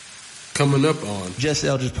Coming up on Just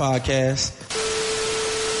Eldridge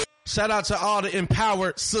Podcast. Shout out to all the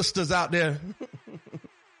empowered sisters out there.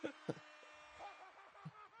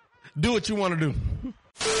 Do what you want to do.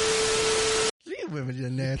 These women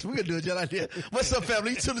just nasty. We're going to do it just like that. What's up,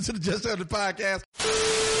 family? You tuned to the Just Eldridge Podcast.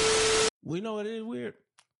 We know it is weird.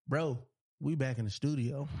 Bro, we back in the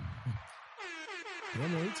studio. Yeah,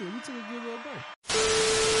 man, we took a good little break.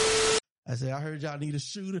 I said, I heard y'all need a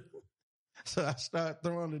shooter. So I started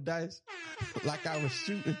throwing the dice like I was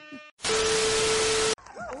shooting.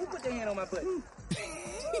 Who put their hand on my butt?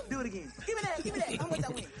 Do it again. Give me that. I'm with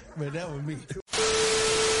that win. Man, that was me.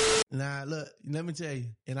 Nah, look, let me tell you.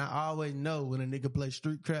 And I always know when a nigga play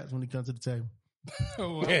street craps when he comes to the table.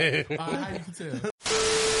 Oh, wow. How you can tell?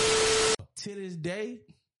 To this day,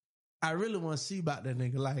 I really want to see about that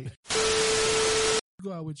nigga. Like, You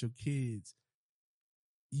go out with your kids,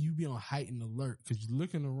 you be on heightened alert because you're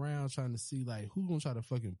looking around trying to see like who's gonna try to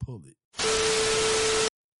fucking pull it.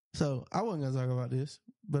 so I wasn't gonna talk about this,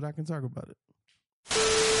 but I can talk about it.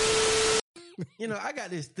 You know, I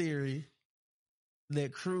got this theory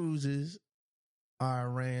that cruises are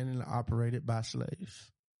ran and operated by slaves.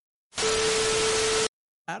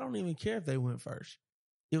 I don't even care if they went first.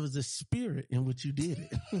 It was the spirit in which you did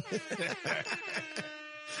it.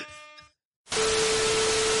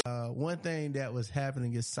 One thing that was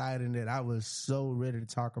happening, exciting, that I was so ready to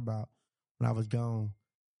talk about when I was gone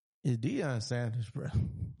is Deion Sanders, bro.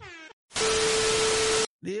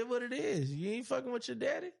 Did what it is. You ain't fucking with your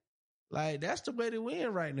daddy. Like, that's the way to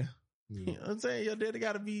win right now. Yeah. You know what I'm saying? Your daddy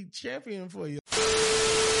got to be champion for you.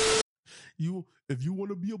 If you want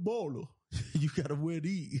to be a baller, you got to wear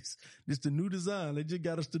these. This the new design. They just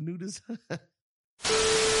got us the new design.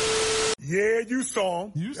 Yeah, you saw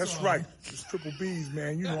him. You That's saw right. him. It's Triple B's,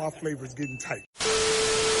 man. You know our flavor's getting tight.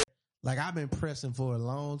 Like, I've been pressing for a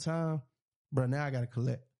long time, but now I got to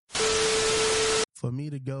collect. For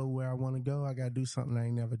me to go where I want to go, I got to do something I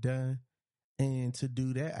ain't never done. And to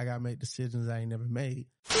do that, I got to make decisions I ain't never made.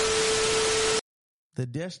 The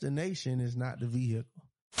destination is not the vehicle.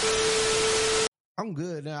 I'm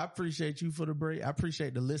good now. I appreciate you for the break. I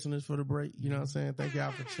appreciate the listeners for the break. You know what I'm saying? Thank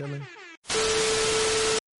y'all for chilling.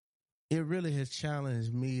 It really has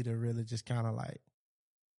challenged me to really just kind of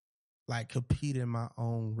like compete in my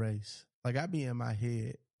own race. Like, I be in my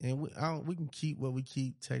head, and we can keep what we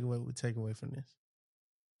keep, take away what we take away from this.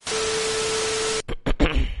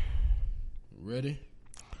 Ready?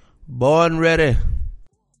 Born ready.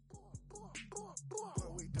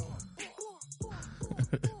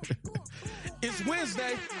 It's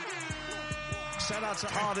Wednesday. Shout out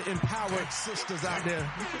to all the empowered sisters out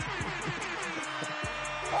there.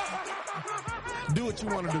 Do what you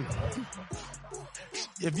want to do.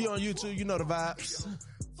 If you're on YouTube, you know the vibes.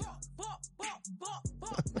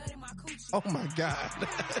 Oh my God.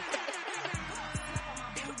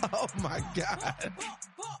 Oh my God.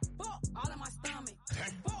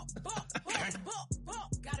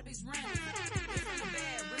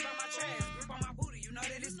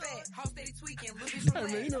 Hey,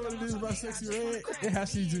 man, you know what it is about Sexy Red? It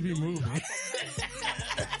has to just be moving.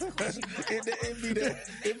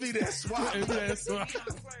 It be that swap. It be that swap.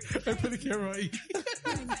 They put the camera on E.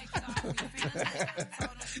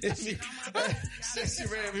 Sexy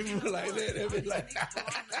Red be moving like that. It be like,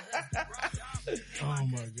 Oh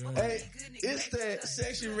my God. hey, it's that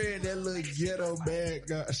Sexy Red, that little ghetto bad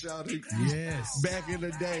guy, shawty. Yes. Back in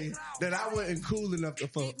the day that I wasn't cool enough to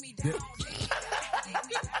fuck.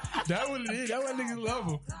 That what it is. That why niggas love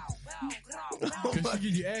him. Cause she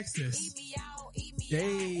give you access.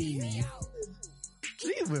 Hey.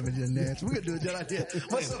 These women just nasty. We're going to do it just like that.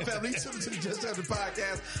 What's up, family? You tuned to the Just Eldridge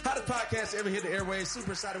Podcast. How the podcast ever hit the airwaves?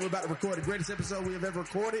 Super excited. We're about to record the greatest episode we have ever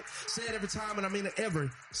recorded. Say it every time, and I mean it every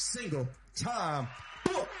single time.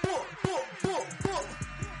 Book, book, book, book, book.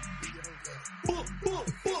 Book, book,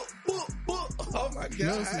 book, book, book. Oh, my God.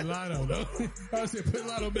 No, it's Lotto, though. I said, put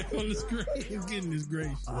Lotto back on the screen. He's getting this great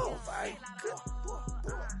shit. Oh, my God.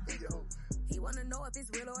 He wanna know if it's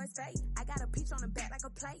real or it's fake. I got a peach on the back like a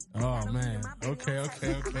plate. Oh man. Okay.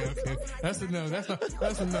 That's enough.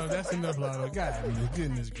 That's enough, Lotto. God,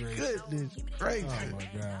 goodness gracious. Goodness gracious.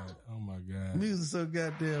 Oh my God. Music so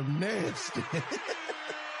goddamn nasty. Like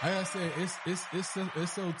I said, it's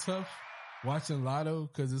so tough watching Lotto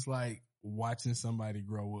because it's like watching somebody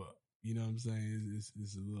grow up. You know what I'm saying? It's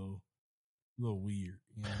a little weird.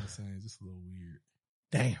 You know what I'm saying? It's just a little weird.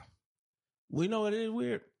 Damn. We know it is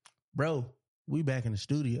weird. Bro, we back in the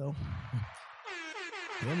studio.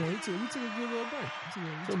 Yeah, man, we took a good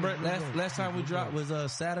little break. Last time we dropped was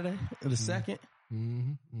Saturday, the 2nd.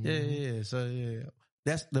 Mm-hmm. Yeah. So yeah,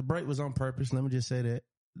 that's the break was on purpose. Let me just say that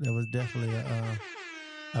was definitely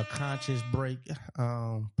a conscious break,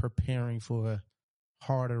 preparing for a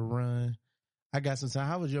harder run. I got some time.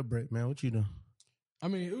 How was your break, man? What you doing? I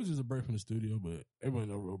mean, it was just a break from the studio, but it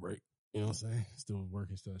wasn't no real break. You know what I'm saying? Still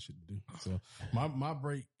working, still shit to do. So my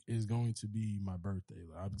break is going to be my birthday.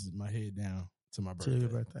 Like, I'm just my head down to my birthday. To your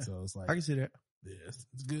birthday. So it's like I can see that. Yeah, it's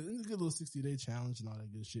good. It's a good little 60-day challenge and all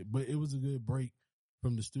that good shit. But it was a good break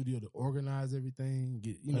from the studio to organize everything.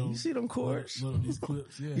 Get you see them chords? Load up these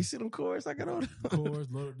clips. Yeah, you see them chords? I got on chords.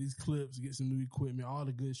 Load up these clips. Get some new equipment. All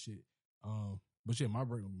the good shit. But yeah, my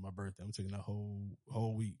break will be my birthday. I'm taking that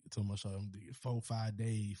whole week. I told my show I'm doing 4-5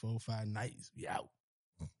 days, 4-5 nights. Be out.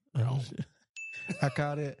 Oh, I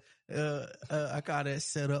call that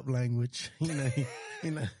set up language. You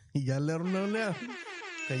gotta let them know now.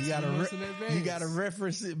 You gotta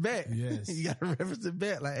reference it back. Yes. You gotta reference it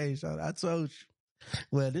back. Like, hey, Sean, I told you.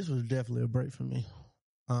 Well, this was definitely a break for me.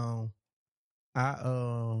 I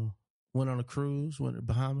went on a cruise, went to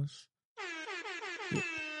Bahamas.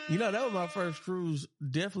 You know, that was my first cruise,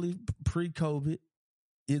 definitely pre-COVID.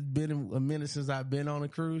 It's been a minute since I've been on a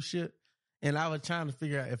cruise ship. And I was trying to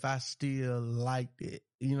figure out if I still liked it.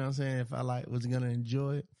 You know what I'm saying? If I was going to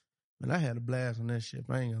enjoy it. And I had a blast on that ship.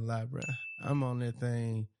 I ain't going to lie, bro. I'm on that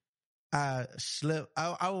thing. I slept.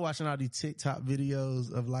 I was watching all these TikTok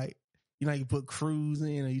videos of you put cruise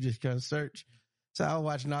in and you just kind of search. So I was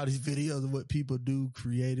watching all these videos of what people do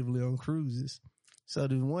creatively on cruises. So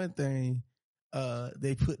the one thing,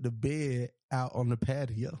 they put the bed out on the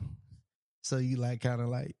patio. So you kind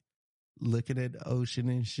of looking at the ocean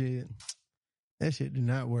and shit. That shit did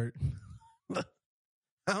not work. I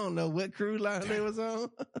don't know what cruise line they was on.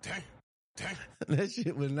 Dang. That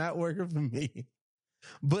shit was not working for me.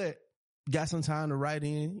 But got some time to write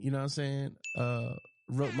in, you know what I'm saying?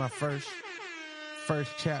 Wrote my first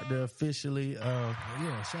chapter officially.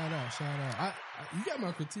 Yeah, shout out. You got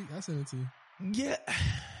my critique. I sent it to you. Yeah,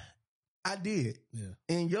 I did. Yeah.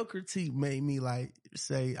 And your critique made me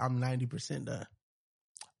say I'm 90% done.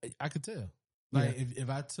 I could tell. If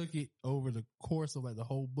I took it over the course of the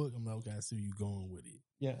whole book, I'm like, okay, I see where you're going with it.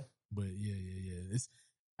 Yeah. But yeah.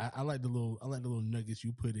 I like the little nuggets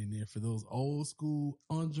you put in there for those old school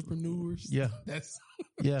entrepreneurs. Yeah.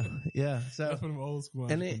 Yeah. So that's for them old school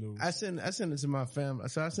entrepreneurs. And I sent it to my family.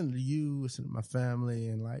 So I sent it to you, I sent it to my family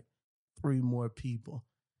and 3 more people.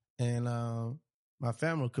 And my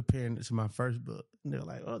family comparing it to my first book. And they're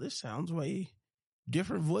like, oh, this sounds way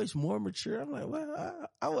different voice, more mature. I'm like, well,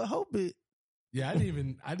 I would hope it. Yeah, I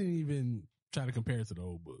didn't even try to compare it to the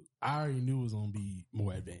old book. I already knew it was gonna be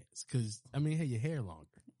more advanced because hey, your hair longer.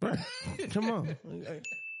 Right. Come on. You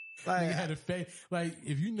had a face.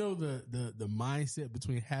 If you know the mindset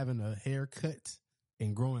between having a haircut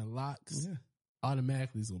and growing locks,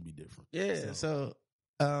 automatically it's gonna be different. Yeah. So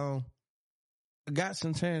I got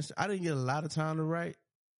some chance. I didn't get a lot of time to write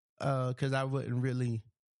because I wasn't really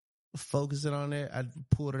focusing on that. I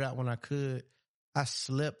pulled it out when I could. I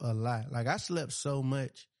slept a lot. I slept so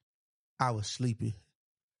much, I was sleepy.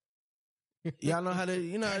 Y'all know how to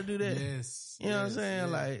do that? Yes. You know what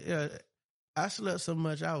I'm saying? I slept so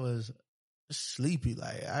much, I was sleepy.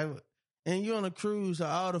 And you're on a cruise, so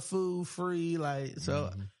all the food free.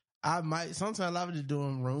 Sometimes I was just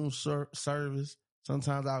doing room service.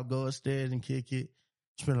 Sometimes I'll go upstairs and kick it.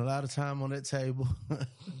 Spend a lot of time on that table.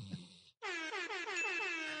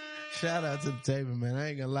 Shout out to the table, man. I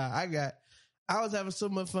ain't gonna lie. I was having so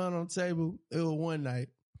much fun on the table. It was one night.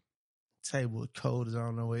 Table was cold as I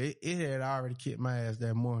don't know what. It had already kicked my ass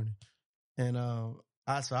that morning. And so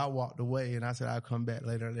I walked away and I said I'll come back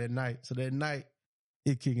later that night. So that night,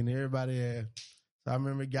 it kicking everybody ass. So I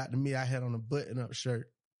remember it got to me, I had on a button-up shirt.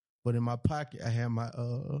 But in my pocket, I had my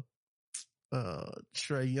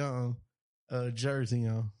Trae Young jersey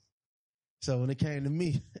on. So when it came to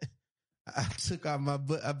me, I took off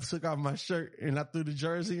my shirt and I threw the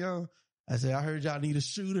jersey on. I said, I heard y'all need a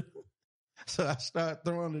shooter. So I started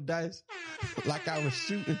throwing the dice like I was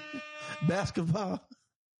shooting basketball.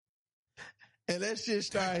 And that shit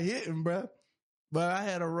started hitting, bro. But I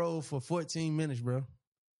had a roll for 14 minutes, bro.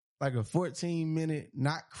 A 14-minute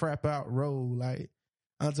knock crap out roll.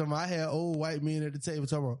 I'm talking about, I had old white men at the table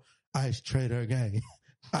talking about, Ice Trader gang.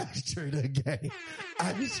 Ice Trader gang.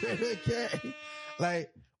 Ice Trader gang.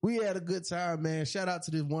 We had a good time, man. Shout out to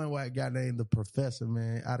this one white guy named the Professor,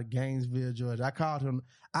 man, out of Gainesville, Georgia.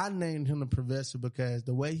 I named him the Professor because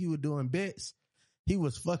the way he was doing bets, he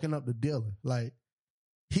was fucking up the dealer.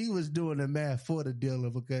 He was doing the math for the dealer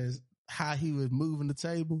because how he was moving the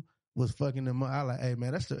table was fucking them up. I was like, hey,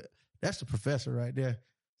 man, that's the Professor right there.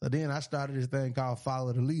 So then I started this thing called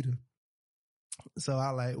Follow the Leader. So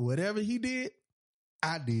I whatever he did,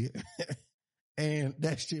 I did. And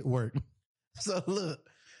that shit worked. So look,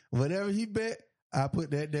 Whatever he bet, I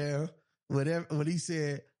put that down. Whatever when he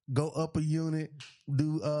said go up a unit,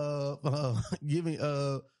 do give me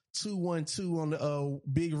 2-1-2 on the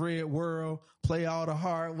big red world, play all the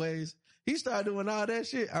hard ways. He started doing all that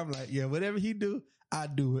shit. I'm like, yeah, whatever he do, I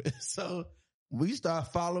do it. So we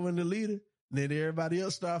start following the leader. Then everybody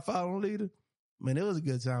else start following the leader. Man, it was a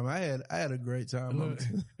good time. I had a great time. Look,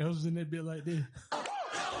 I was in that bit like this.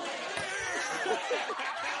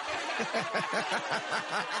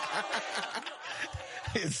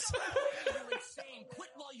 It's You're insane. Quit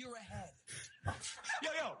while you're ahead. Yo,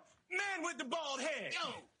 man with the bald head.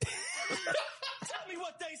 Yo, tell me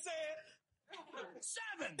what they said.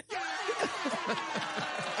 7.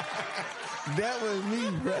 that was me,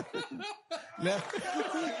 bro.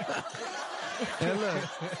 And look,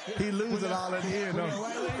 he losing all at the end. Though.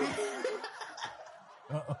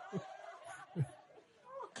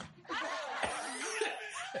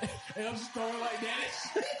 And I'm just throwing like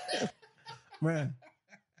that. Man,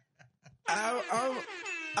 I'm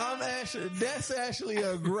actually, that's actually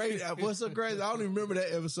a great, what's so crazy, I don't even remember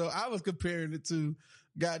that episode. I was comparing it to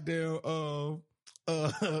goddamn,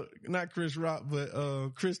 not Chris Rock,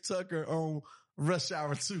 but Chris Tucker on Rush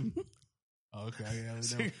Hour 2. Okay, yeah,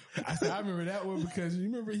 I remember that one because you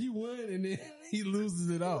remember he won and then he loses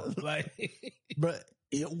it all. Like, but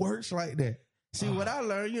it works like that. See, what I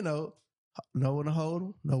learned, know when to hold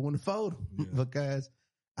them, know when to fold them. Yeah. Because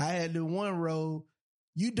I had the one roll,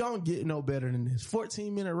 you don't get no better than this.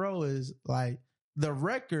 14-minute roll is like, the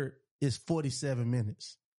record is 47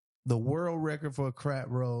 minutes. The world record for a crap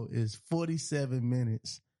roll is 47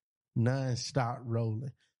 minutes non-stop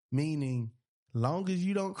rolling. Meaning, long as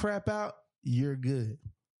you don't crap out, you're good.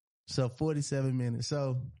 So 47 minutes.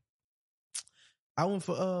 So I went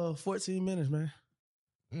for 14 minutes, man.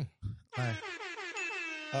 Like,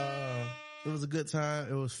 it was a good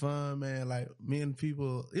time. It was fun, man. Like me and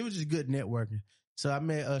people, it was just good networking. So I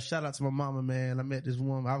met, shout out to my mama, man. I met this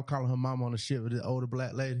woman. I was calling her mama on the ship with this older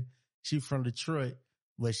black lady. She from Detroit,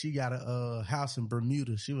 but she got a house in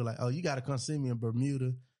Bermuda. She was like, oh, you got to come see me in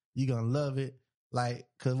Bermuda. You're going to love it. Like,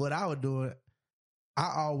 cause what I was doing,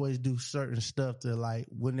 I always do certain stuff to like,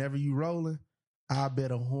 whenever you rolling, I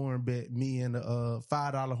bet a horn bet me and the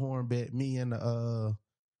 $5 horn bet me and the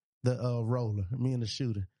roller, me and the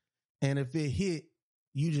shooter. And if it hit,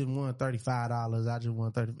 you just won $35. I just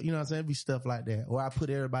won $30. You know what I'm saying? It'd be stuff like that. Or I put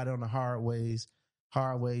everybody on the hard ways.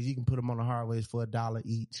 Hard ways, you can put them on the hard ways for $1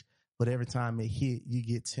 each. But every time it hit, you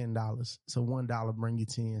get $10. So $1 bring you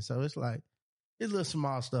 10. So it's like, it's little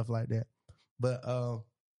small stuff like that. But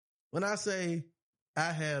when I say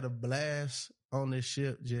I had a blast on this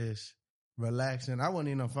ship, just relaxing, I wasn't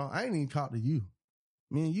even on the phone. I ain't even talk to you.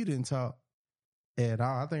 Me and you didn't talk at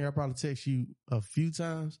all. I think I probably text you a few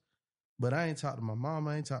times. But I ain't talked to my mom.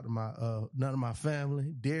 I ain't talked to my none of my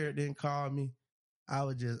family. Derek didn't call me. I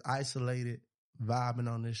was just isolated, vibing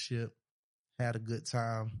on this ship. Had a good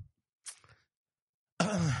time.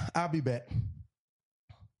 I'll be back.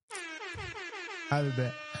 I was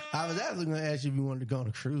actually going to ask you if you wanted to go on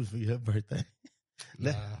a cruise for your birthday.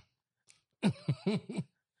 Nah. I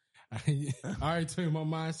already told you my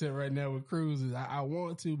mindset right now with cruises. I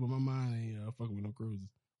want to, but my mind ain't fucking with no cruises.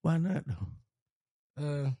 Why not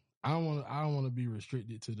though? I don't want to be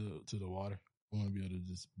restricted to the water. I want to be able to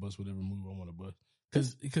just bust whatever move I want to bust.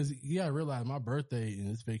 Because you gotta realize my birthday and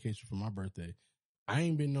this vacation for my birthday, I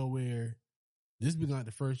ain't been nowhere. This been like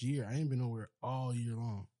the first year. I ain't been nowhere all year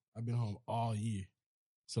long. I've been home all year.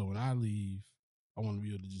 So when I leave, I want to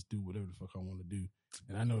be able to just do whatever the fuck I want to do.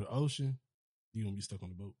 And I know the ocean, you gonna be stuck on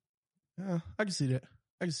the boat. Yeah, I can see that.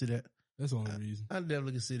 That's the only reason. I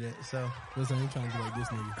definitely can see that. So that's why I ain't trying to be like this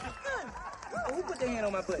nigga. Oh, who put their hand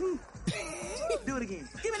on my butt? Do it again.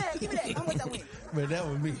 Give me that. How much I win? Man, that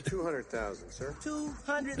was me. 200,000, sir.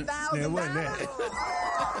 200,000. Yeah, it wasn't that.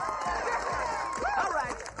 All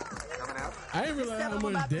right. Coming out. I didn't realize how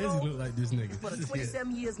much Desi looked like this nigga. For the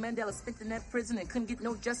 27 years Mandela sticked in that prison and couldn't get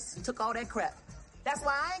no justice and took all that crap. That's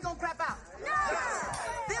why I ain't gonna crap out. No!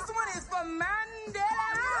 This one is for Mandela.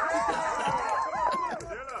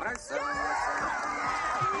 Nice, sir.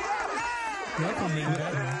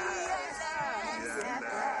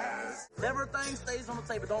 Everything stays on the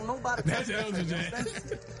table. Don't nobody. That's Elgin Jack.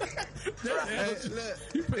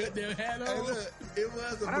 You put that hat on. Hey, look, it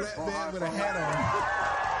was a black man with a hat on.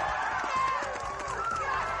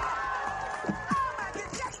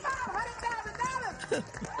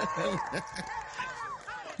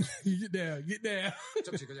 Get down.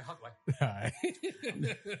 All right.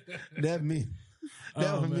 That me.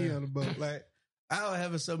 That was me man. on the boat. Like, I was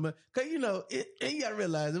having so much, cause you know, and you gotta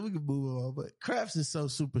realize that we can move on, but craps is so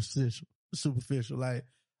superficial. Like,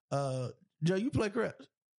 Joe, you play craps?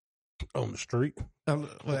 On the street. Well,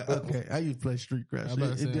 okay, I used to play street craps.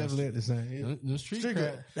 It definitely ain't the same. The street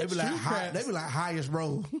craps. They be like highest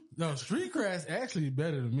roll. No, street craps actually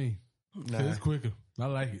better than me. Nah. It's quicker. I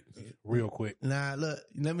like it. Real quick. Nah, look,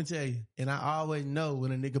 let me tell you. And I always know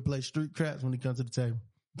when a nigga play street craps when he comes to the table.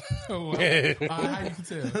 Oh, wow. How you can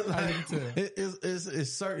tell? How you can tell?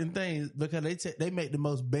 It's certain things because they make the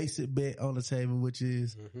most basic bet on the table, which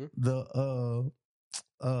is the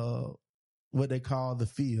what they call the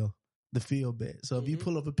field bet. So if you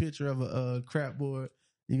pull up a picture of a crap board,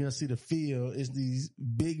 you're gonna see the field. It's these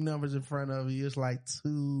big numbers in front of you. It's like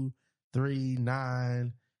 2, 3,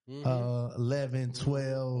 9, 11,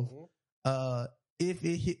 12. If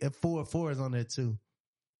it hit 4 is on there too.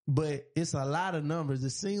 But it's a lot of numbers. It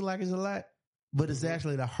seems like it's a lot, but it's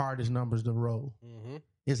actually the hardest numbers to roll.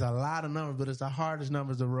 It's a lot of numbers, but it's the hardest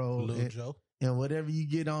numbers to roll. Joe. And whatever you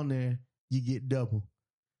get on there, you get double.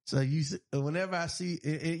 So whenever I see,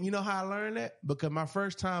 and you know how I learned that? Because my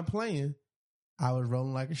first time playing, I was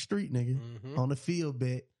rolling like a street nigga on the field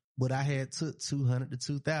bet, but I had took 200 to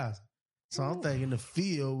 2,000. So I'm thinking the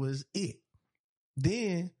field was it.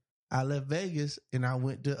 Then I left Vegas and I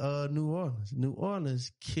went to New Orleans. New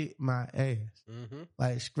Orleans kicked my ass.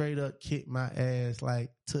 Like straight up kicked my ass,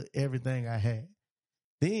 like took everything I had.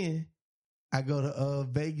 Then I go to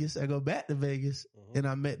Vegas. I go back to Vegas and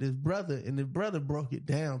I met this brother and the brother broke it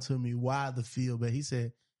down to me why the field bet. He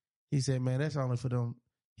said, man, that's only for them.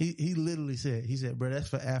 He literally said, bro, that's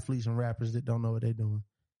for athletes and rappers that don't know what they're doing.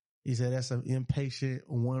 He said, that's an impatient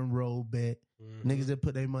one roll bet. Niggas that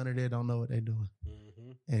put their money there don't know what they're doing.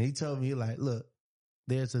 And he told me, like, look,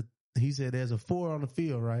 there's a 4 on the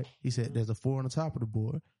field, right? He said, there's a 4 on the top of the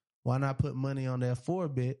board. Why not put money on that 4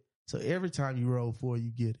 bet? So every time you roll 4,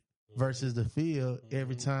 you get it. Versus the field,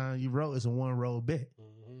 every time you roll, it's a 1 roll bet.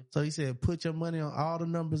 So he said, put your money on all the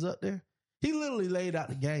numbers up there. He literally laid out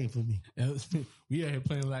the game for me. We out here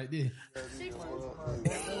playing like this.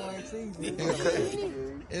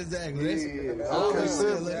 Exactly. Okay,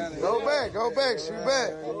 sis. Go back, shoot back.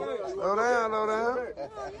 Slow down. Okay.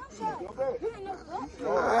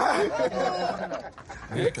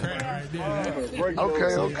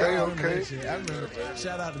 I remember,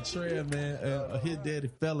 shout out to Trev, man. His daddy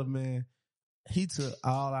fella, man. He took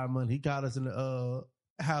all our money. He got us in the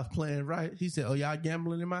house playing right. He said, oh, y'all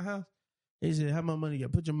gambling in my house? He said, how much money you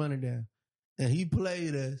got? Put your money down. And he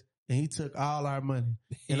played us and he took all our money.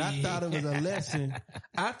 And I thought it was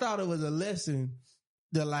a lesson.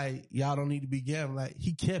 That like, y'all don't need to be gambling. Like,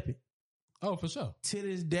 he kept it. Oh, for sure. To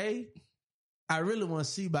this day, I really want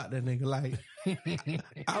to see about that nigga. Like,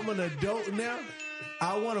 I'm an adult now.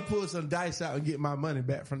 I want to pull some dice out and get my money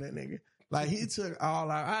back from that nigga. Like, he took all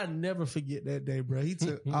our, I never forget that day, bro. He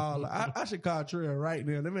took all, I should call Trill right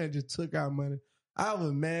now. That man just took our money. I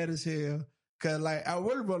was mad as hell. Cause like, I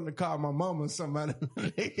really wanted to call my mama or somebody.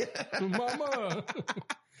 Mama.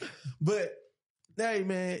 But, hey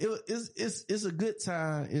man, it's a good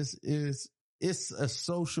time. It's a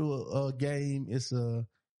social game. It's a,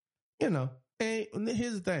 and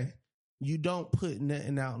here's the thing. You don't put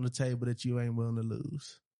nothing out on the table that you ain't willing to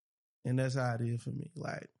lose. And that's how it is for me.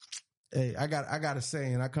 Like, hey, I got a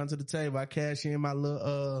saying. I come to the table, I cash in my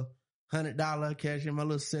little $100, cash in my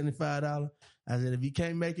little $75. I said, if you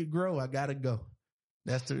can't make it grow, I gotta go.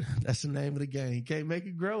 That's the name of the game. You can't make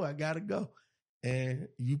it grow, I gotta go. And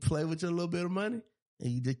you play with your little bit of money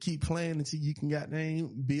and you just keep playing until you can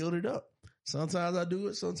build it up. Sometimes I do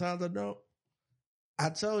it, sometimes I don't.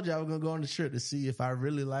 I told you I was going to go on the trip to see if I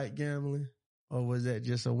really like gambling or was that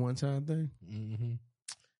just a one-time thing? Mm-hmm.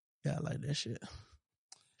 Yeah, I like that shit.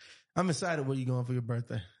 I'm excited where you going for your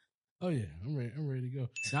birthday. Oh yeah, I'm ready to go.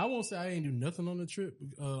 Now I won't say I ain't do nothing on the trip,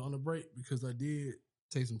 on the break, because I did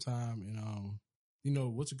take some time and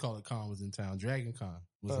what you call it, Con was in town. Dragon Con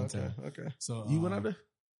was in town. Okay. So you went out there?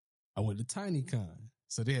 I went to Tiny Con.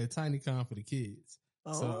 So they had Tiny Con for the kids.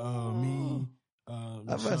 Oh. So me, I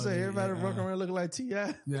was about to say everybody walking around looking like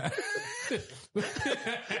T.I. Yeah. You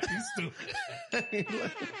stupid.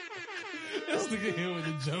 Let's look at him with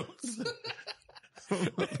the jokes.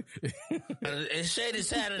 It's Shady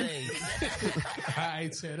Saturday. All right,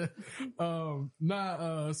 Cheddar.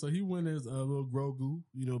 So he went as a little Grogu,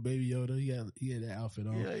 Baby Yoda. He had that outfit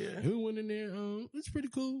on. Yeah. And we went in there. It's pretty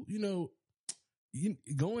cool.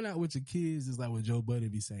 Going out with your kids is like what Joe Budden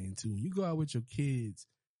be saying too. When you go out with your kids,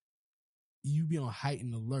 you be on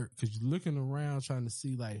heightened alert because you're looking around trying to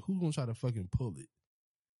see like who's gonna try to fucking pull it.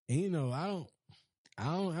 And I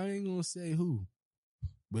ain't gonna say who.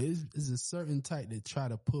 But it's a certain type that try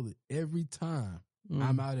to pull it every time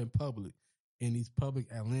I'm out in public, in these public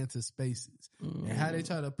Atlanta spaces. And how they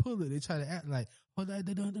try to pull it, they try to act like, oh,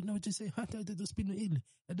 they don't know what you say. They don't speak no English.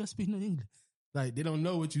 They don't speak no English. Like, they don't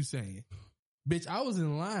know what you saying. Bitch, I was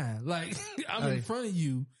in line. Like, I'm in front of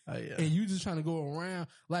you, and you just trying to go around.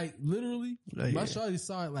 Like, literally, my shawty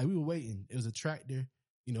saw it. Like, we were waiting. It was a tractor.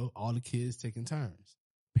 You know, all the kids taking turns.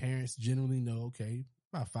 Parents generally know, okay,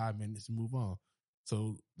 about 5 minutes to move on.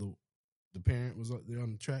 So the parent was up there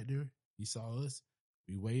on the tractor. He saw us.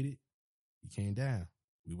 We waited. He came down.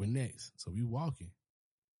 We were next. So we walking.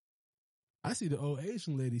 I see the old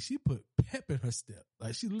Asian lady. She put pep in her step.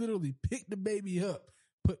 Like, she literally picked the baby up,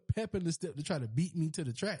 put pep in the step to try to beat me to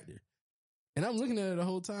the tractor. And I'm looking at her the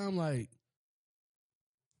whole time like,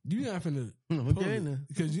 you're not finna pull it.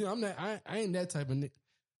 Because you know, I ain't that type of nigga.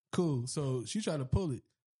 Cool. So she tried to pull it.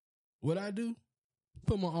 What I do?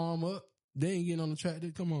 Put my arm up. They ain't getting on the tractor.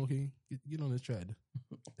 Come on, King. Get on this tractor.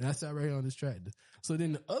 And I sat right here on this tractor. So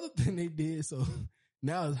then the other thing they did, so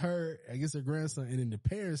now it's her, I guess her grandson, and then the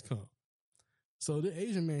parents come. So the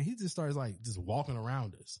Asian man, he just starts like just walking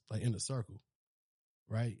around us, like in a circle.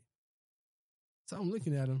 Right? So I'm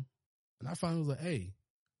looking at him, and I finally was like, hey,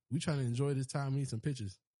 we trying to enjoy this time, we need some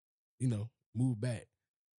pictures. You know, move back.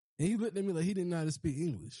 And he looked at me like he didn't know how to speak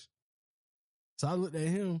English. So I looked at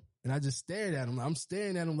him, and I just stared at him. I'm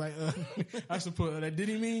staring at him like, I should put that did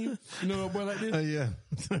he mean? You know, a boy like this? Yeah.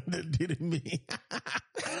 That did he mean?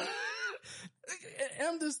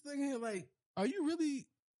 I'm just thinking like, are you really,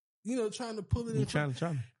 you know, trying to pull it in?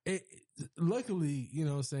 Trying. Luckily, you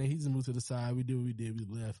know what I'm saying, he just moved to the side. We did what we did. We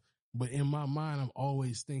left. But in my mind, I'm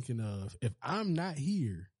always thinking of, if I'm not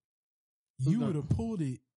here, you would have pulled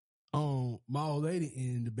it on my old lady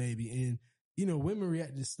and the baby. And, you know, women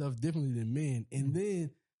react to stuff differently than men. And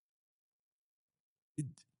then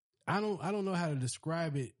I don't know how to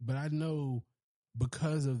describe it, but I know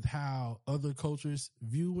because of how other cultures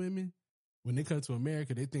view women, when they come to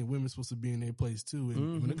America, they think women's supposed to be in their place too.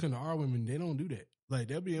 And when they come to our women, they don't do that. Like,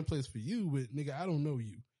 they'll be in place for you, but nigga, I don't know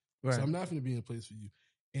you. Right. So I'm not going to be in place for you.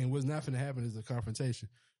 And what's not going to happen is a confrontation.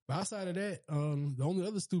 But outside of that, the only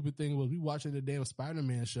other stupid thing was we watching the damn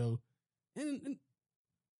Spider-Man show, and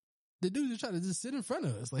the dude just tried to just sit in front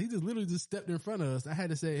of us. Like, he just literally just stepped in front of us. I had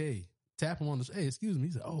to say, hey, tap him on the, hey, excuse me.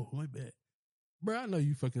 He said, oh, my bad. Bro, I know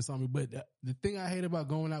you fucking saw me. But the thing I hate about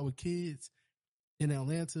going out with kids in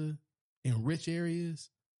Atlanta in rich areas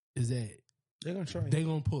is that they're going to try. They're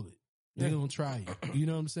going to pull it. They're going to try you. You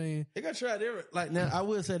know what I'm saying? They got to try it. Like, now, I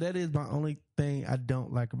will say that is my only thing I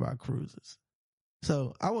don't like about cruises.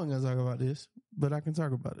 So I wasn't going to talk about this, but I can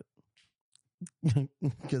talk about it.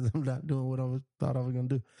 Because I'm not doing what I thought I was going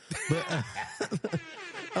to do. But,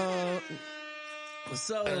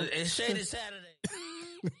 so. It's Shady Saturday.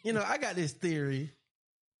 You know, I got this theory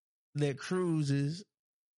that cruises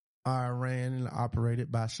are ran and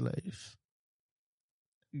operated by slaves.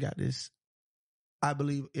 Got this. I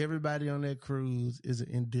believe everybody on that cruise is an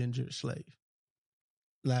indentured slave.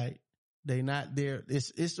 Like, they not there.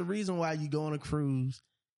 It's the reason why you go on a cruise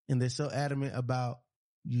and they're so adamant about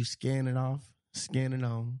you scanning off, scanning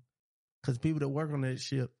on, because people that work on that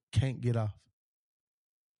ship can't get off.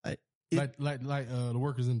 Like the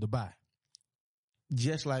workers in Dubai.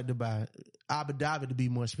 Just like Dubai. Abu Dhabi, to be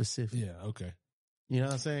more specific. Yeah, okay. You know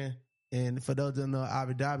what I'm saying? And for those that know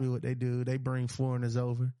Abu Dhabi, what they do, they bring foreigners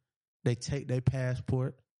over. They take their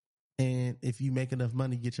passport, and if you make enough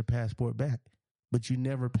money, you get your passport back. But you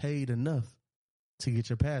never paid enough to get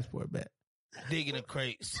your passport back. Digging the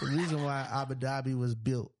crates. The reason why Abu Dhabi was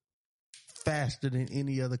built faster than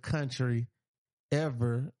any other country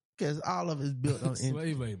ever, because all of it's built on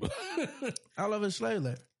slave labor. All of it's slave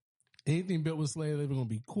labor. Anything built with slave labor gonna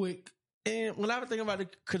be quick. And when I was thinking about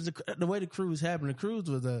it, because the way the cruise happened, the cruise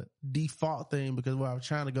was a default thing because where I was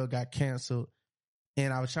trying to go got canceled.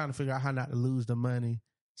 And I was trying to figure out how not to lose the money.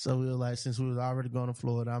 So we were like, since we was already going to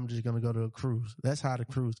Florida, I'm just going to go to a cruise. That's how the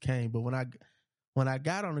cruise came. But when I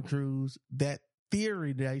got on the cruise, that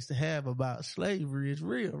theory that I used to have about slavery is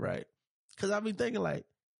real, right? Because I've been thinking like,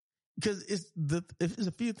 because it's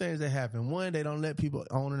a few things that happen. One, they don't let people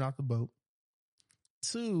on and off the boat.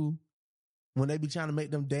 Two, when they be trying to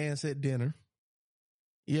make them dance at dinner.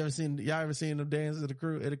 Y'all ever seen them dance at the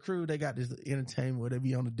crew? At the crew, they got this entertainment where they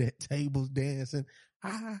be on the tables dancing.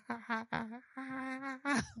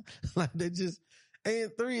 Like they just,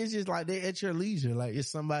 and three, it's just like they at your leisure. Like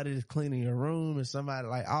it's somebody that's cleaning your room and somebody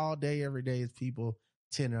like all day, every day is people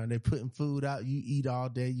tender and they putting food out. You eat all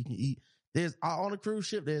day. You can eat. There's on a cruise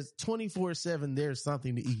ship, there's 24/7. There's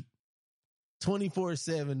something to eat.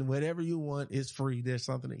 24/7, whatever you want is free. There's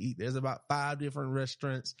something to eat. There's about 5 different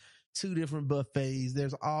restaurants, 2 different buffets.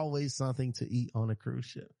 There's always something to eat on a cruise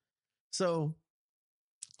ship. So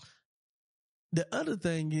the other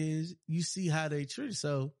thing is you see how they treat.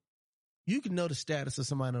 So you can know the status of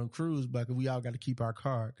somebody on a cruise, but we all got to keep our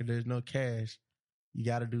card because there's no cash. You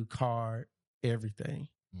got to do card everything.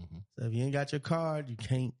 Mm-hmm. So if you ain't got your card, you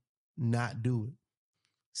can't not do it.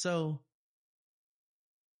 So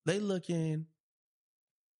they looking,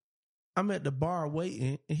 I'm at the bar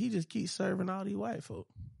waiting, and he just keeps serving all these white folk.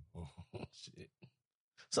 Oh, shit.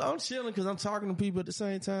 So I'm chilling because I'm talking to people at the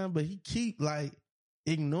same time, but he keep like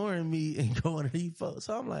ignoring me and going to these folks.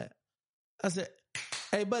 So I'm like, I said,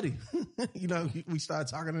 hey, buddy, you know, we started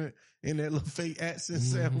talking in that little fake accent.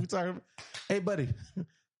 Mm-hmm. We talking, hey, buddy,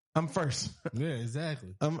 I'm first. Yeah,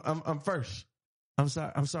 exactly. I'm first. I'm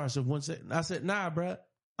sorry. So one second. I said, nah, bro,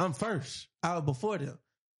 I'm first. I was before them.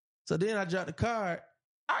 So then I dropped the card.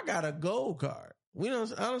 I got a gold card. I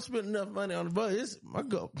don't spend enough money on the bus. My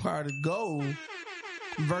gold card is gold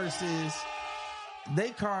versus they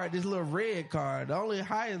card, this little red card. The only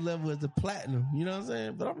highest level is the platinum. You know what I'm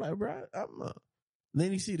saying? But I'm like, bro,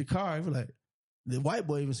 then you see the card. Like, the white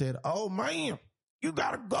boy even said, oh, man, you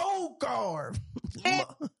got a gold card.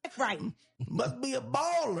 That's right. Must be a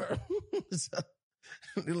baller. So,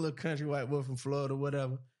 the little country white boy from Florida,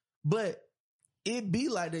 whatever. But it be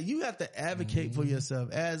like that. You have to advocate for yourself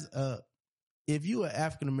if you are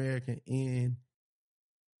African American in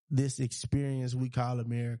this experience we call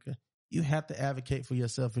America, you have to advocate for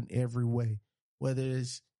yourself in every way. Whether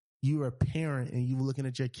it's you're a parent and you're looking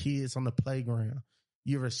at your kids on the playground,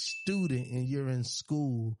 you're a student and you're in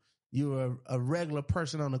school, you're a regular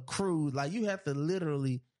person on a cruise. Like, you have to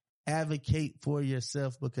literally advocate for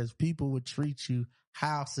yourself because people would treat you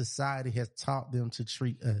how society has taught them to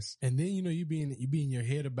treat us. And then, you know, you be in your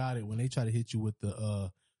head about it when they try to hit you with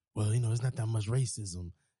the, well, you know, it's not that much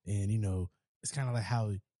racism. And, you know, it's kind of like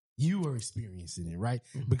how you are experiencing it, right?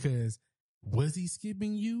 Mm-hmm. Because was he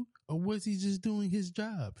skipping you or was he just doing his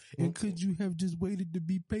job? Mm-hmm. And could you have just waited to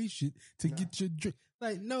be patient to get your drink?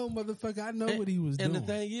 Like, no, motherfucker, I know what he was doing. And the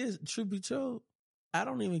thing is, truth be told, I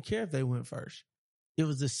don't even care if they went first. It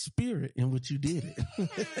was the spirit in which you did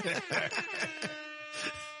it.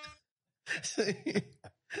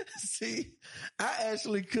 See, I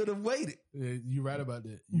actually could have waited. Yeah, you're right about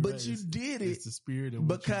that. But you did it. It's the spirit in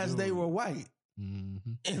because they were white.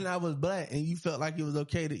 Mm-hmm. And I was black, and you felt like it was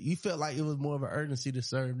okay you felt like it was more of an urgency to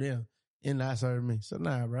serve them and not serve me. So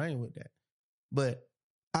nah, bro, I ain't with that. But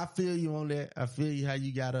I feel you on that. I feel you how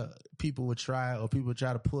you people would try or people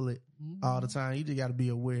try to pull it all the time. You just gotta be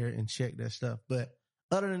aware and check that stuff. But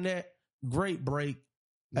other than that, great break.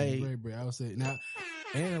 Yeah, hey, great break. I would say now,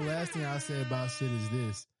 and the last thing I'll say about shit is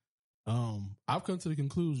this. I've come to the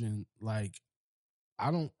conclusion, like,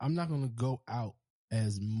 I'm not gonna go out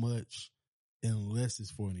as much unless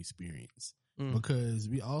it's for an experience. Because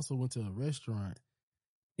we also went to a restaurant,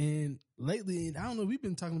 and lately, and I don't know, we've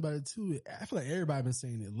been talking about it too. I feel like everybody been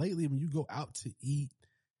saying it lately. When you go out to eat,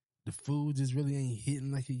 the food just really ain't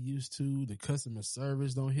hitting like it used to. The customer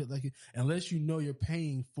service don't hit like it, unless you know you're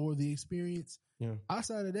paying for the experience. Yeah.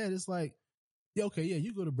 Outside of that, it's like, yeah, okay, yeah,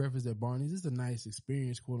 you go to breakfast at Barney's. It's a nice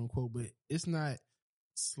experience, quote unquote, but it's not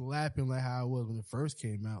slapping like how it was when it first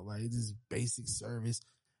came out. Like, it's just basic service.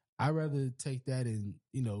 I'd rather take that and,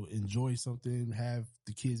 you know, enjoy something, have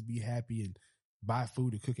the kids be happy, and buy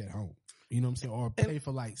food to cook at home. You know what I'm saying? Or pay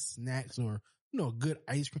for like snacks or, you know, good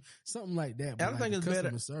ice cream, something like that. But I think it's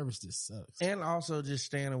better. Customer service just sucks. And also just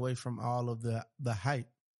staying away from all of the hype.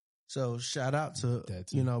 So shout out to,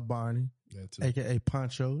 you know, Barney, aka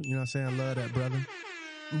Poncho. You know what I'm saying? I love that brother.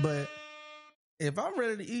 But if I'm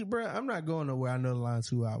ready to eat, bro, I'm not going nowhere. I know the line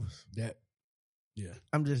 2 hours. Yeah.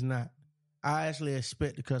 I'm just not. I actually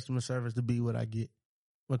expect the customer service to be what I get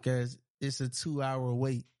because it's a 2-hour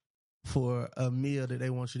wait for a meal that they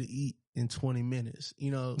want you to eat in 20 minutes, you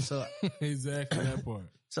know? So exactly that part.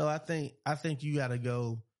 So I think you got to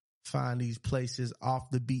go find these places off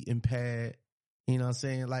the beaten path. You know what I'm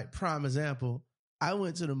saying? Like, prime example, I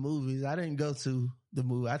went to the movies. I didn't go to the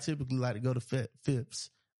movie. I typically like to go to Phipps.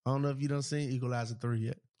 I don't know if you done seen Equalizer 3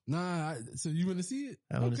 yet. Nah, so you want to see it?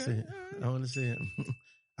 I want to see it. I want to see it.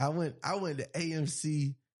 I went to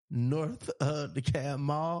AMC North DeKalb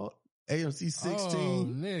Mall, AMC 16. Oh,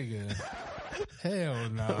 nigga. Hell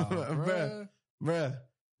no. Bruh.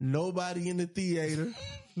 Nobody in the theater.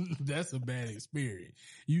 That's a bad experience.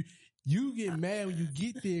 You get mad when you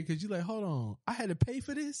get there because you're like, hold on, I had to pay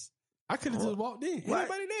for this? I could have just walked in. What?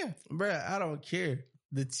 Anybody there? Bruh, I don't care.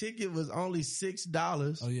 The ticket was only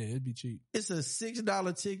 $6. Oh, yeah, it'd be cheap. It's a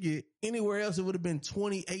 $6 ticket. Anywhere else, it would have been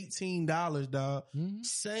 $20, $18, dog. Mm-hmm.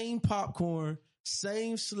 Same popcorn,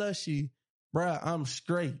 same slushy. Bruh, I'm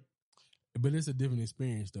straight. But it's a different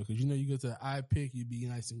experience though, because you know you go to the iPic, you be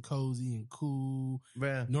nice and cozy and cool.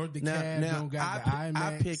 Bruh. North DeKalb don't got the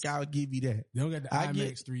IMAX. iPic, I'll give you that. They don't got the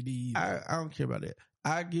IMAX 3D either. I don't care about that.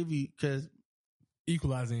 I give you because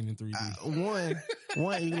Equalizer ain't in 3D.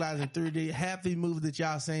 One Equalizer in 3D. Half the movies that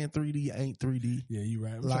y'all saying 3D ain't 3D. Yeah, you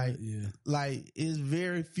right. Like it's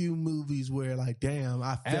very few movies where like, damn,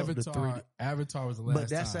 I felt the 3D. Avatar was the last time. But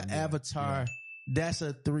that's an Avatar. Yeah. That's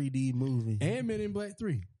a 3D movie. And Men in Black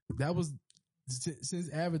 3. That was since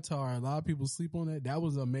Avatar. A lot of people sleep on that. That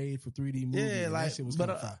was a made for 3D movie. Yeah, like that shit was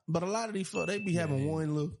but a lot of these folks they be having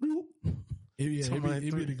one little. It be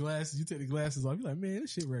the glasses. You take the glasses off. You're like, man,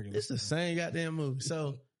 this shit regular. It's the same goddamn movie.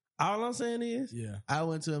 So all I'm saying is, I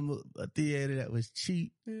went to a theater that was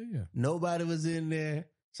cheap. Yeah. Nobody was in there.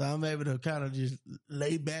 So I'm able to kind of just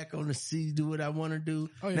lay back on the seat, do what I want to do.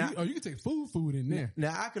 Oh, yeah. You can take food in there.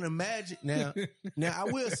 Now I can imagine. Now I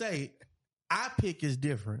will say, iPic is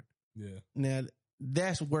different. Yeah. Now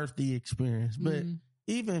that's worth the experience. But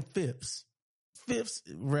even Phipps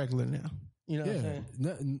regular now. You know what I'm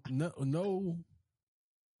saying? No.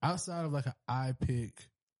 Outside of like an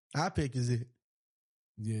iPic is it.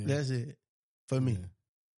 Yeah. That's it for me.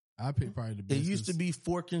 iPic probably the best. It used to be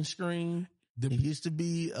Fork and Screen. It used to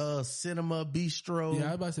be Cinema Bistro. Yeah, I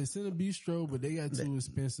was about to say Cinema Bistro, but they got too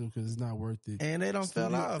expensive because it's not worth it. And they don't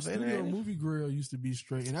fell off. Studio Movie Grill used to be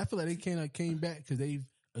straight. And I feel like they came back because they've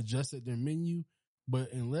adjusted their menu.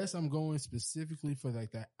 But unless I'm going specifically for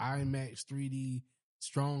like that IMAX 3D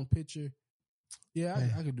strong picture,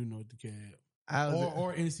 I could do North DeKalb.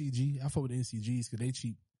 Or NCG. I fuck with NCGs because they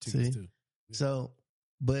cheap tickets too. Yeah. So,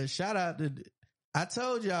 but shout out to, I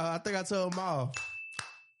told y'all, I think I told them all,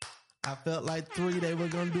 I felt like 3, they were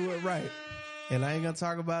going to do it right. And I ain't going to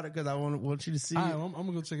talk about it because I want you to see it. I'm going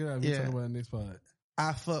to go check it out. We'll talk about it next pod.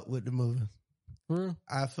 I fuck with the movie. For real?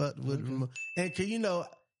 I fucked with the movie. And can you know,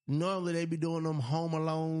 normally they be doing them Home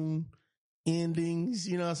Alone endings,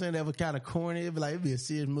 you know what I'm saying? That was kind of corny. It'd be a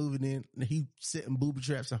serious movie, then he setting booby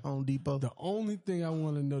traps at Home Depot. The only thing I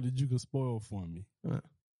want to know that you can spoil for me.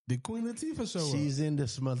 Did Queen Latifah show up? She's in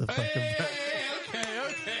this motherfucker. Okay. All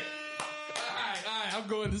right. I'm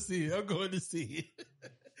going to see it.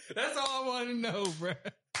 That's all I want to know, bro.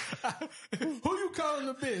 Who you calling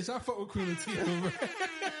a bitch? I fuck with Queen Latifah, bro.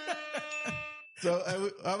 So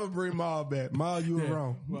I'm going to bring Maul back. Maul, you were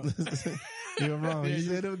wrong. You were wrong. You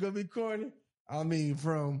said it was going to be corny. I mean,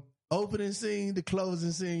 from opening scene to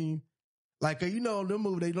closing scene, like, you know, in the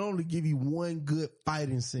movie, they only give you one good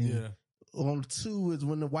fighting scene. Yeah. On 2 is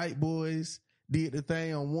when the white boys did the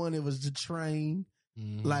thing. On 1, it was the train.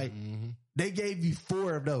 Like, they gave you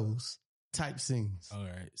 4 of those type scenes. All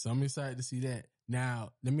right. So I'm excited to see that.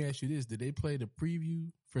 Now, let me ask you this. Did they play the preview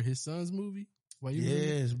for his son's movie?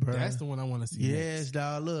 Yes, bro. That's the one I want to see. Yes, next.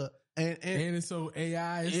 dog. Look. And it's so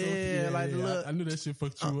AI. Look. I knew that shit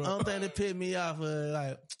fucked you up. I don't think that pissed me off.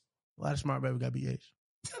 Like, why the smart baby got BH?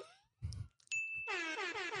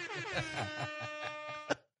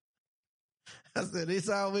 I said, they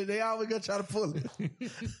always gonna try to pull it.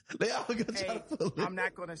 I'm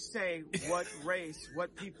not gonna say what race,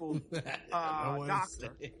 what people,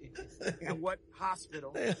 doctor, and what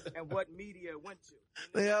hospital, and what media went to.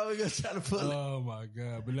 They always gonna try to pull it. Oh my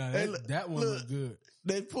God. But now that one was good.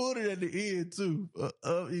 They pulled it at the end too,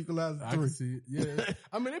 of Equalizer 3. I can see it. Yeah.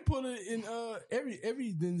 I mean, they pull it in,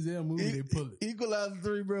 every Denzel movie, they pull it. Equalizer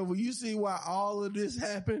 3, bro. When you see why all of this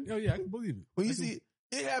happened. Oh yeah, I can believe it. When you see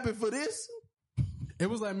it happened for this. It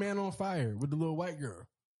was like Man on Fire with the little white girl.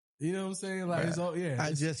 You know what I'm saying? Like, it's all, yeah.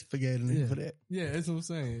 I just forgave him for that. Yeah, that's what I'm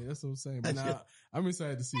saying. But now, I'm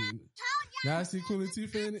excited to see it. Now I see Queen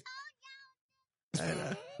Latifah in it.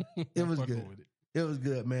 It was good. It was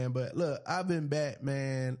good, man. But look, I've been back,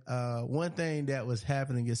 man. One thing that was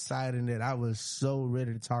happening, exciting, that I was so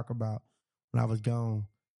ready to talk about when I was gone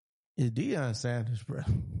is Deion Sanders, bro.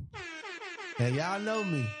 And y'all know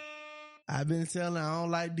me. I've been telling I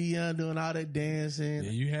don't like Deion doing all that dancing.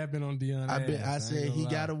 Yeah, you have been on Deion. I said he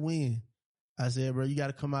got to win. I said, bro, you got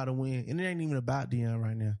to come out and win. And it ain't even about Deion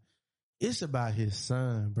right now. It's about his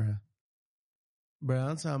son, bro. Bro,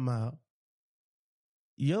 I'm talking about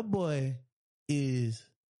your boy is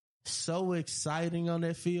so exciting on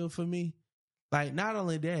that field for me. Like, not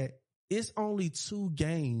only that, it's only 2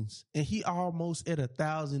 games and he almost at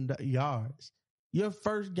 1,000 yards. Your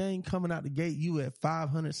first game coming out the gate, you at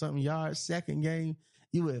 500 something yards. Second game,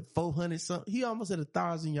 you at 400 something. He almost at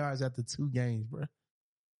 1,000 yards after 2 games, bro.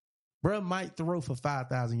 Bro might throw for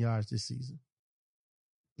 5,000 yards this season.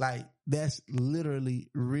 Like, that's literally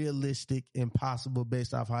realistic, impossible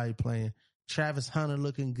based off how he playing. Travis Hunter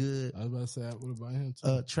looking good. I was about to say, what about him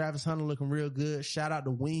too? Travis Hunter looking real good. Shout out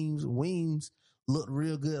to Weems. Weems looked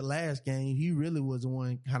real good last game. He really was the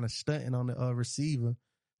one kind of stunting on the receiver.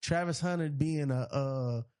 Travis Hunter being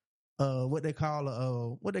what they call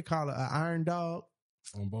an iron dog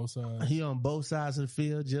on both sides. He on both sides of the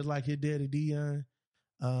field, just like his daddy Deion.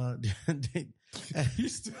 That's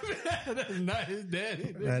not his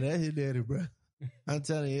daddy. Nah, that's his daddy, bro. I'm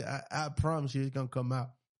telling you, I promise you, it's gonna come out.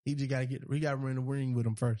 He just gotta we gotta run the ring with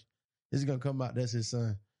him first. It's gonna come out. That's his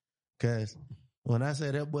son. Cause when I say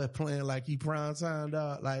that boy playing like he prime time,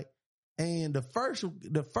 dog, like, and the first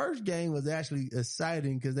game was actually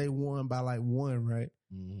exciting because they won by like 1, right?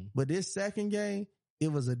 Mm-hmm. But this second game,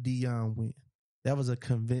 it was a Deion win. That was a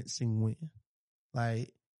convincing win.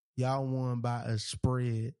 Like, y'all won by a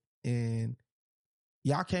spread, and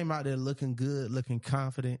y'all came out there looking good, looking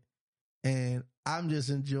confident. And I'm just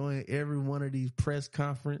enjoying every one of these press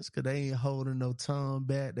conferences because they ain't holding no tongue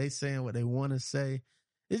back. They saying what they want to say.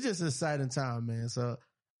 It's just an exciting time, man. So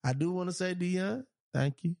I do want to say, Deion,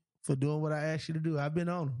 thank you for doing what I asked you to do. I've been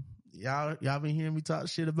on him. Y'all been hearing me talk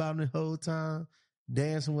shit about him the whole time,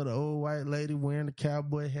 dancing with an old white lady wearing a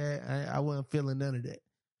cowboy hat. I wasn't feeling none of that.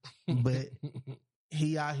 But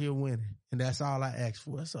he out here winning, and that's all I asked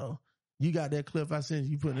for. So you got that clip I sent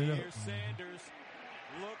you, putting it up. Here's Sanders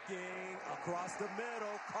looking across the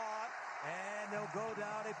middle, caught, and they'll go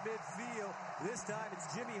down at midfield. This time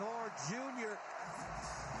it's Jimmy Horn Jr.,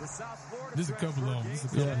 the South Florida. There's a couple of them.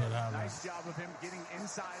 Nice job of him getting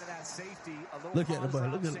inside of that safety. Look at the boy.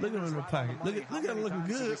 Look at him in the pocket. Look at him looking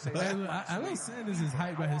good. I know Sanders is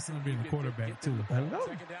hyped by his son being the quarterback too. I know.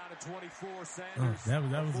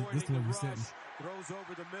 That was this one we said.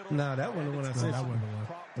 No, that wasn't the one I said. That wasn't the one.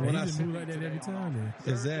 When I move like that every time. Then.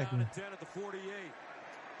 Exactly. 10 at the 48.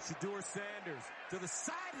 Shedeur Sanders to the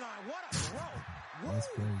sideline. What a throw! Whoa. That's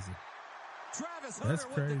crazy. Travis Hunter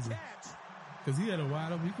with the catch. Because he had a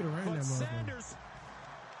wide open, he could have ran that motherfucker.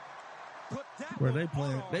 Where they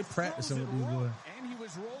playing, they practicing with these boys.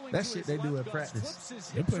 That shit they do at practice.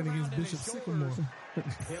 They're playing against Bishop Sycamore.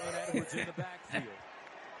 Taylor Edwards in the backfield.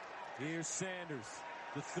 Here's Sanders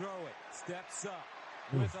to throw it. Steps up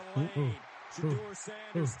with a lane. Shedeur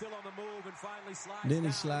Sanders still on the move and finally slides. Then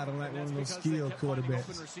he sliding like one of those skilled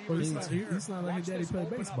quarterbacks. He's not like his daddy played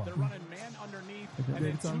baseball. They're running man underneath.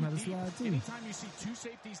 They taught him how to slide too. Anytime you see 2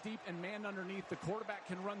 safeties deep and man underneath, the quarterback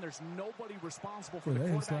can run. There's nobody responsible for the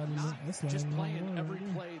quarterback not just playing every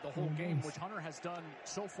play the whole game, which Hunter has done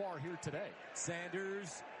so far here today.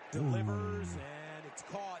 Sanders delivers, and it's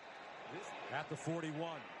caught at the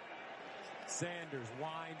 41. Sanders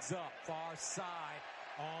winds up far side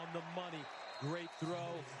on the money. Great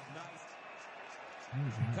throw. Nice.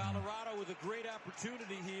 Colorado with a great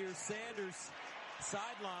opportunity here. Sanders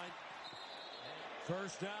sideline.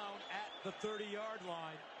 First down at the 30-yard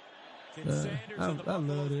line. Can Sanders and the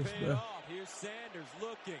Buffaloes pay it off? Here's Sanders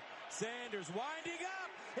looking. Sanders winding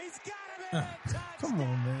up. He's got him in. Come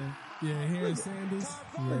on, man. Yeah, here's Sanders.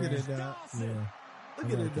 Look at it, dog. Yeah.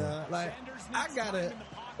 Look at it, dog. Like, I gotta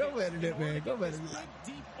go at it, man. Go at it.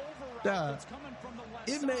 Dog,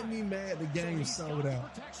 it made me mad the game was sold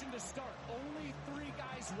out. Protection to start. Only 3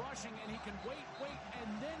 guys rushing, and he can wait,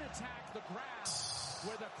 and then attack the grass.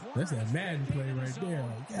 Where the corner that's a Madden play right there.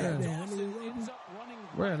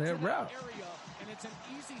 Run that route. And it's an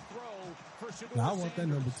easy throw for Shedeur. I want that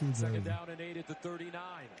number 2 jersey. Second down and 8 at the 39.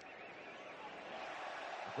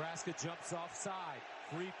 Nebraska jumps offside.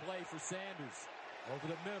 Free play for Sanders. Over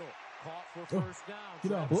the middle. Caught for first down.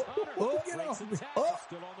 Get off. Get off.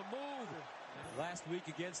 Still on the move. Last week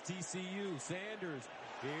against TCU. Sanders.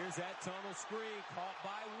 Here's that tunnel screen. Caught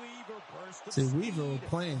by Weaver. Burst of speed. Weaver was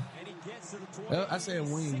playing. And he gets to the 20. I said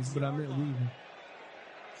wings, but I meant Weaver.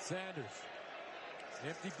 Sanders.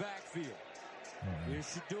 Empty backfield. Here's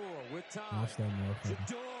Shedeur with time.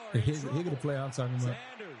 Shedeur. Here's the play I'm talking about.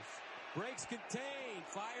 Sanders. Breaks contained.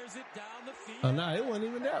 Fires it down the field. Oh, no, it wasn't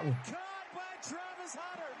even that one. Caught by Travis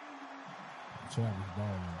Hunter. Travis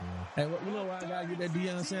balling, bro. Hey, you know why I gotta get that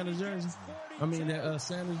Deion Sanders jersey? I mean that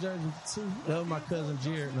Sanders jersey too. That was my cousin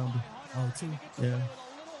Jared number. Oh, too. Yeah.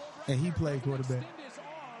 And he played quarterback. His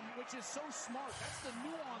arm, which is so smart. That's the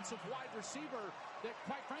nuance of wide receiver that,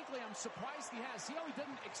 quite frankly, I'm surprised he has. See how he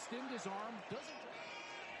doesn't extend his arm?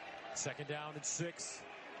 Second down and 6.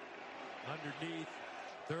 Underneath.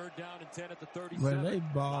 Third down and 10 at the 37. Well, they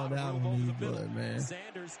balled out on these boys, man.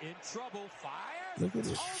 Sanders in trouble. Fires. Look at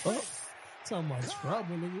it. Oh. Talking about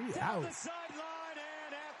trouble, nigga. We out. The sideline,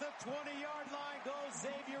 and at the 20-yard line goes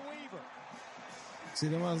Xavier Weaver. See,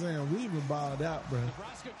 that's what I'm saying. Weaver balled out, bro.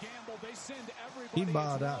 Nebraska gamble, they send everybody. He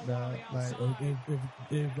balled out, dog. Like,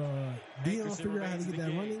 if Deion figure out how to get that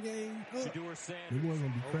running game up, it wasn't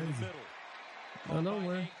gonna be crazy. Oh, no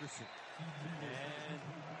way.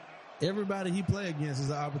 Everybody he play against is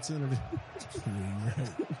an opportunity.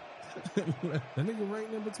 That nigga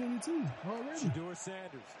ranked number 22 already. Shedeur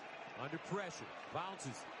Sanders under pressure,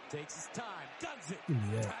 bounces, takes his time, guns it.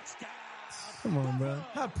 Yeah. Touchdown. Come on,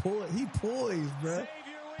 bro. He poised, bro.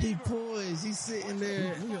 He poised. He's sitting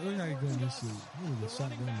there. Look how he doing this shit. He was shot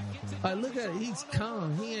down. Like, look at it. He's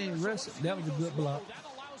calm. He ain't rushing. That was a good block.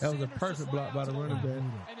 That was a perfect block by the running back.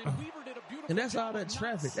 And that's all that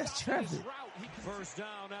traffic. That's traffic. First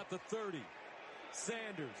down at the 30.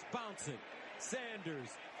 Sanders bouncing. Sanders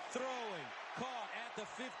throwing. Caught at the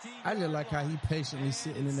 15. I just like how he patiently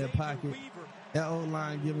sitting in that pocket. That old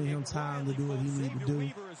line giving him time to do what he need to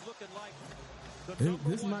do.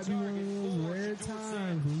 This might be one of those rare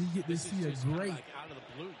times when you get to see a great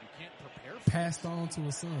passed on to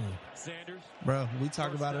a son. Sanders, bro, we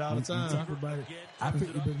talk about it all the time. We talk about it. I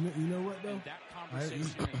think, but you know what though?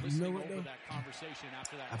 You know what though?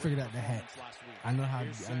 I figured out the hack. I know how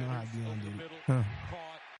Dion did it. Huh.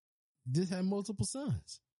 Just had multiple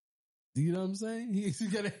sons. Do you know what I'm saying?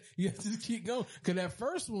 You have to just keep going. Cause that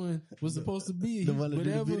first one was supposed to be the one that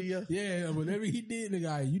did the video. Yeah, whatever he did, the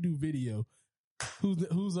guy, you do video.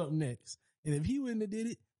 Who's up next? And if he wouldn't have did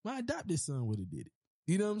it, my adopted son would have did it.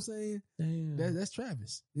 You know what I'm saying? Damn. That's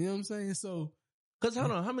Travis. You know what I'm saying? So, cause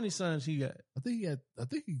hold on, how many sons he got? I think he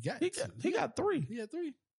got 3. He got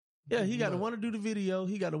 3. Yeah, he got the one to do the video.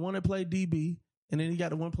 He got the one that play DB, and then he got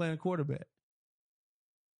the one playing quarterback.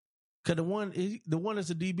 Cause the one that's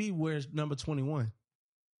a DB wears number 21.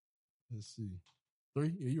 Let's see.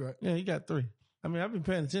 3? Yeah, you're right. Yeah, he got 3. I mean, I've been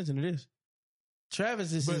paying attention to this.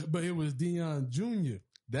 Travis is, but it was Dion Jr.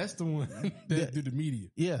 That's the one that do the media.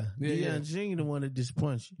 Yeah, Dion Jr. the one that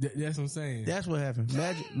disappoints you. That's what I'm saying. That's what happened.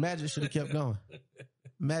 Magic should have kept going.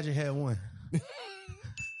 Magic had 1.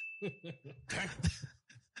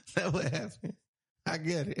 That's what happened. I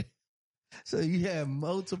get it. So you have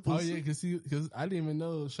multiple. Oh yeah, because I didn't even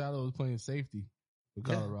know Shiloh was playing safety for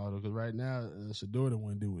Colorado. Because right now Shedeur the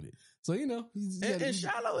one do with it. So you know, and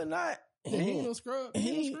Shiloh is not. He ain't no scrub.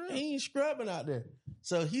 He ain't scrubbing out there.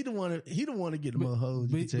 So he the one to get the more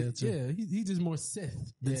hoes. You can tell too. Yeah, he just more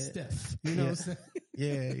Seth than Steph. You know what I'm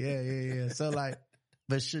Yeah. saying? So like,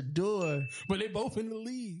 but Shedeur, but they both in the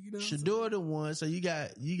league. You know, Shedeur the one. So you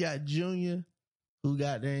got Junior, who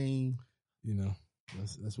got dang. You know,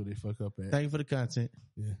 that's what they fuck up at. Thank you for the content.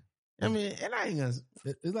 Yeah. I mean, and I ain't gonna.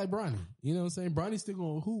 It's like Bronny. You know what I'm saying? Bronny's still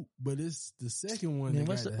gonna hoop, but it's the second one. Man,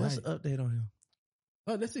 what's the update on him?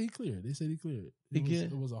 Oh, they said he cleared. They said he cleared.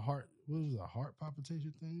 It was a heart. What was it, a heart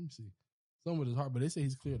palpitation thing? Let me see. Something with his heart, but they say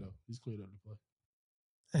he's clear though. He's cleared up to play.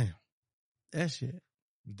 Damn, that shit.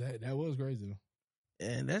 That was crazy though.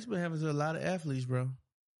 And that's been happening to a lot of athletes, bro.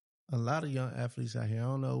 A lot of young athletes out here. I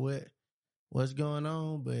don't know what's going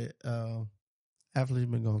on, but athletes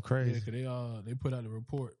been going crazy. Yeah, because they put out a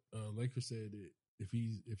report. Lakers said that if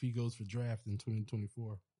he goes for draft in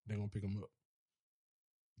 2024, they're gonna pick him up.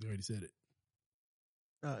 They already said it.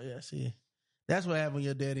 Oh yeah, see, that's what happened when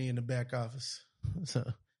your daddy in the back office. So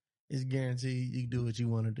it's guaranteed you can do what you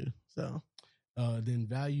want to do. So then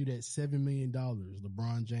valued at $7 million,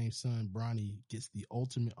 LeBron James' son Bronny gets the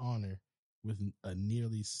ultimate honor with a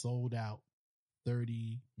nearly sold out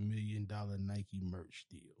 $30 million Nike merch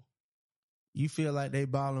deal. You feel like they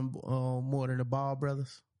balling more than the Ball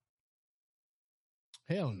brothers?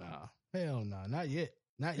 Hell nah, not yet.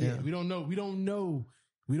 Yeah. We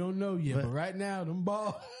don't know yet, but right now, them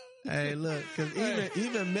Ball. Hey, look, because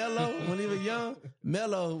even Melo, when he was young,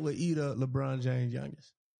 Melo would eat up LeBron James'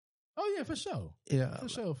 youngest. Oh yeah, for sure. Yeah,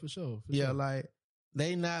 for sure. Like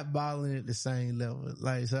they not balling at the same level.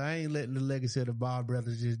 Like, so I ain't letting the legacy of the Ball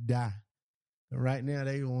brothers just die. Right now,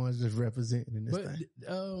 they the ones just representing this thing.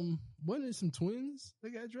 Wasn't it some twins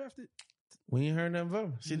that got drafted? We ain't heard nothing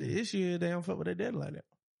from them. See, the issue is they don't fuck with their dad like that.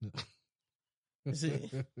 See,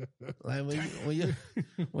 like when you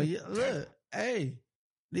look, hey,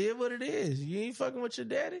 did what it is. You ain't fucking with your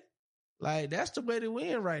daddy. Like, that's the way to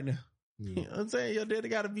win right now. Yeah. You know what I'm saying? Your daddy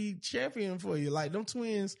got to be champion for you. Like, them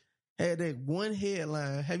twins had that one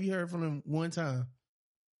headline. Have you heard from them one time?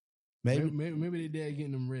 Maybe their dad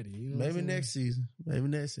getting them ready. You know maybe next season. Maybe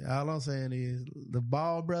next season. All I'm saying is the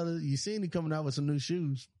Ball brothers. You seen him coming out with some new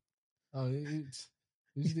shoes. Oh, it's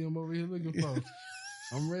still I'm over here looking for.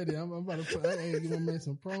 I'm ready. I'm about to give my man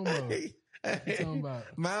some promo. What you talking about?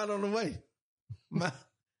 Mine on the way.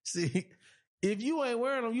 See, if you ain't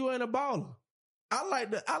wearing them, you ain't a baller.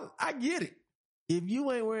 I get it. If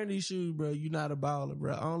you ain't wearing these shoes, bro, you're not a baller,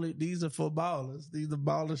 bro. These are for ballers. These are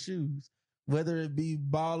baller shoes. Whether it be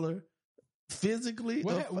baller physically.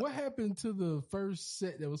 What happened to the first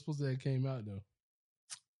set that was supposed to have came out though?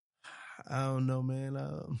 I don't know, man.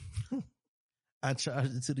 I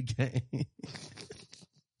charged it to the game.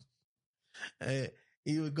 And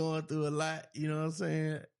he was going through a lot, you know what I'm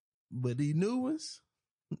saying? But these new ones,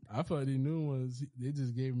 I thought these new ones, they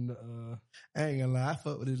just gave him the, I ain't gonna lie, I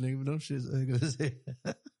fuck with this nigga, but them shit's ugly as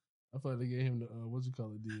hell. I thought they gave him the, what's it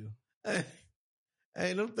called, deal.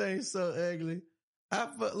 Hey, them things so ugly.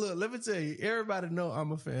 Look, let me tell you, everybody know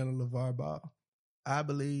I'm a fan of LeVar Ball. I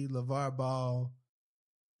believe LeVar Ball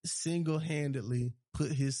single-handedly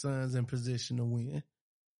put his sons in position to win.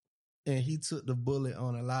 And he took the bullet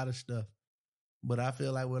on a lot of stuff. But I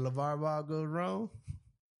feel like when LeVar Ball goes wrong,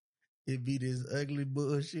 it be this ugly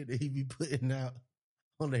bullshit that he be putting out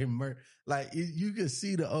on their merch. Like, you can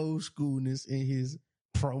see the old schoolness in his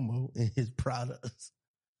promo and his products.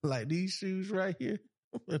 Like these shoes right here,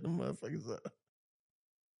 where the motherfuckers up.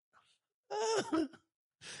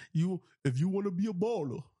 If you want to be a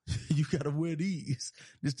baller, you gotta wear these.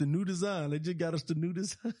 This the new design. They just got us the new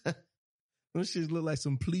design. Those shits look like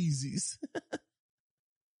some pleasies.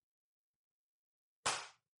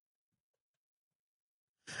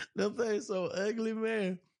 Them things so ugly,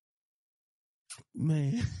 man.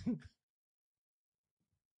 Man.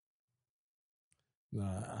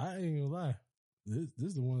 Nah, I ain't gonna lie. This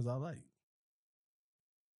is the ones I like.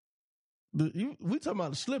 We talking about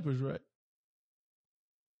the slippers, right?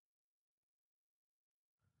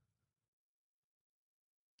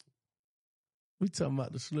 We talking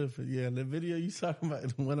about the slippers. Yeah, the video you talking about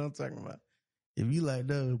is the one I'm talking about. If you like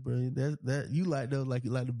those, bro, that you like those like you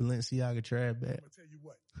like the Balenciaga trad bag. I'm gonna tell you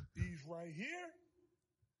what, these right here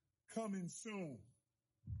coming soon.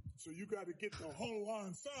 So you got to get the whole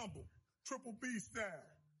ensemble, Triple B style.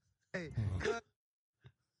 Hey,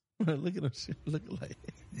 look at them shit looking like.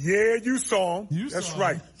 Yeah, you saw them. That's saw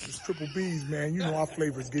right. them. It's Triple B's, man. You know our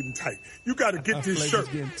flavor's getting tight. You got to get Our this flavor's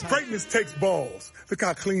shirt. getting tight. Greatness takes balls. Look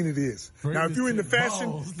how clean it is. Now, if you're into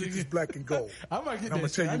fashion, balls, get nigga. this black and gold. I might get I'm that going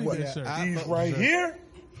to tell shirt. I you need what, that shirt. these fuck with right the shirt. here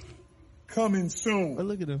coming soon. But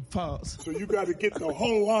look at them paws. So you got to get the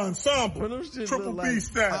whole ensemble, Bro, them shit Triple look B like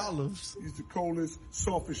style. olives. These the coldest,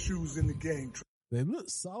 softest shoes in the game. They look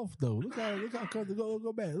soft though. Look how comfortable.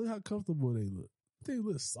 Go back. Look how comfortable they look. They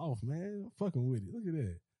look soft, man. I'm fucking with it. Look at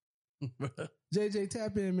that. JJ,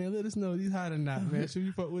 tap in, man. Let us know these hot or not, man. Should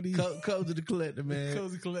we fuck with these? Come to the collector, man.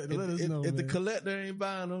 Cozy collector. Let us know, If the man. collector ain't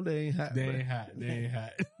buying them, they ain't hot. They bro. ain't hot. They ain't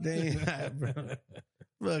hot. They ain't hot, bro.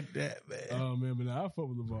 Fuck that, man. Oh man, but now I fuck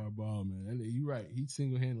with LeVar Ball, man. And you right. He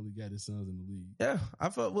single-handedly got his sons in the league. Yeah, I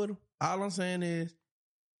fuck with him. All I'm saying is,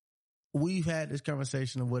 we've had this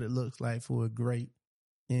conversation of what it looks like for a great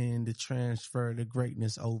and to transfer the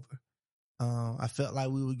greatness over. I felt like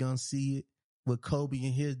we were going to see it with Kobe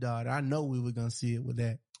and his daughter. I know we were going to see it with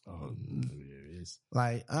that. Oh, there it is.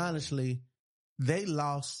 Like, honestly, they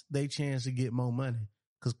lost their chance to get more money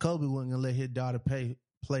because Kobe wasn't going to let his daughter play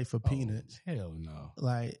for peanuts. Hell no.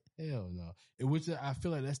 Like, hell no. Which I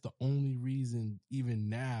feel like that's the only reason, even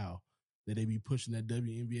now, that they be pushing that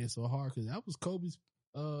WNBA so hard because that was Kobe's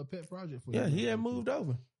pet project for yeah, him. he had moved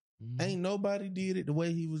over. Mm-hmm. Ain't nobody did it the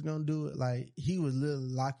way he was going to do it. Like, he was literally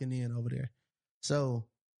locking in over there. So,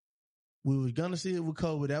 we were going to see it with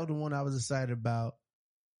Kobe. That was the one I was excited about.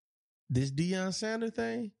 This Deion Sanders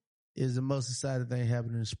thing is the most exciting thing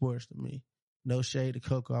happening in sports to me. No shade to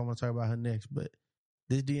Coco. I want to talk about her next. But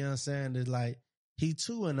this Deion Sanders, like, he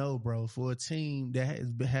 2-0, bro, for a team that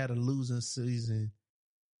has had a losing season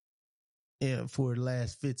for the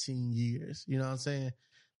last 15 years. You know what I'm saying?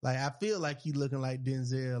 Like, I feel like he looking like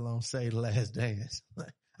Denzel on Say the Last Dance.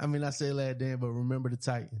 I mean, I say Last Dance, but Remember the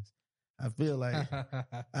Titans. I feel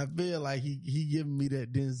like he giving me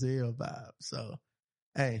that Denzel vibe. So,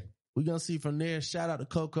 hey, we're going to see from there. Shout out to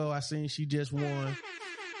Coco. I seen she just won.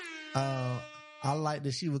 I like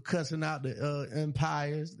that she was cussing out the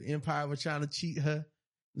Empires. The Empire was trying to cheat her.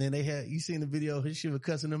 And then you seen the video, she was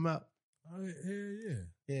cussing them out. Oh, yeah.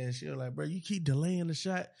 Yeah, she was like, bro, you keep delaying the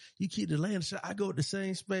shot. I go with the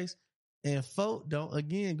same space. And folk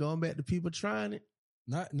going back to people trying it.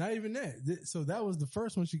 Not even that. So that was the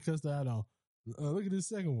first one she cussed out on. Look at this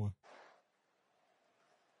second one.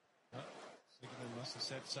 Sigmund must have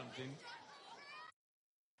said something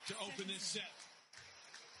to open this set.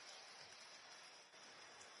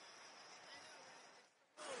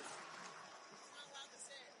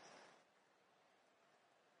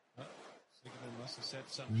 Sigmund must have said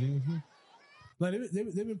something. Mm-hmm. Like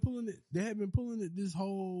they've been pulling it. They have been pulling it this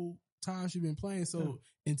whole time she's been playing. So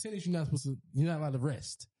in tennis, you're not allowed to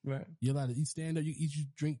rest. Right. You're allowed to eat, stand up, you eat, you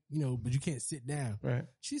drink, but you can't sit down. Right.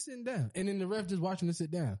 She's sitting down. And then the ref just watching her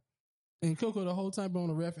sit down. And Coco the whole time on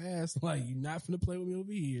the ref ass, like, you're not finna play with me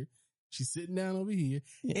over here. She's sitting down over here.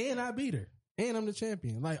 And I beat her. And I'm the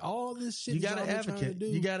champion. Like all this shit. You gotta advocate.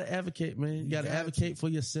 You gotta advocate, man. You gotta advocate for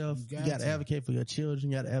yourself. You gotta advocate for your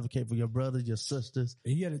children. You gotta advocate for your brothers, your sisters.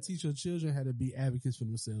 And you gotta teach your children how to be advocates for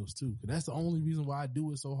themselves too. That's the only reason why I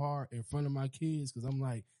do it so hard in front of my kids. Cause I'm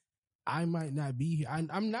like, I might not be here.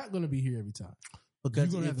 I'm not going to be here every time.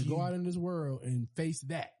 Because you're going to have to go out in this world and face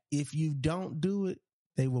that. If you don't do it,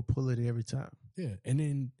 they will pull it every time. Yeah. And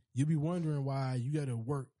then you'll be wondering why you got to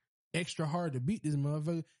work extra hard to beat this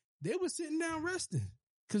motherfucker. They were sitting down resting.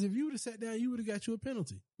 Because if you would have sat down, you would have got you a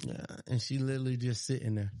penalty. Yeah. And she literally just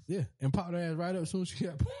sitting there. Yeah. And popped her ass right up as soon as she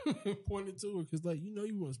got pointed to her. Because, like, you know,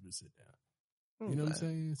 you weren't supposed to sit down. You know what I'm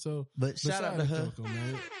saying? So, but shout out to her. Coco,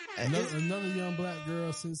 man. Another young black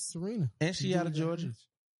girl since Serena. And she out of Georgia.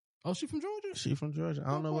 Oh, she from Georgia? She from Georgia. I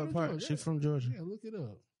don't know what part. She from Georgia. Yeah, look it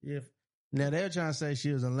up. Yeah. Now, they're trying to say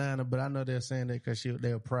she was Atlanta, but I know they're saying that because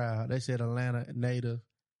they were proud. They said Atlanta native.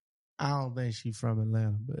 I don't think she from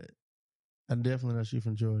Atlanta, but I definitely know she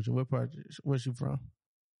from Georgia. What part? Where's she from?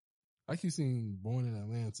 I keep seeing born in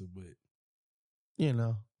Atlanta, but you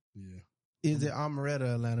know, yeah. Is it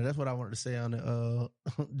Amaretta, Atlanta? That's what I wanted to say on the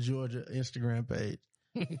Georgia Instagram page.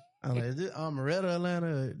 I'm like, is it Amaretta, Atlanta?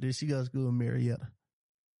 Or did she go to school in Marietta?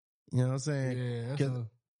 You know what I'm saying? Yeah, because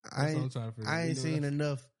I ain't seen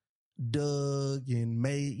enough Doug and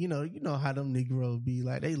May. You know how them Negroes be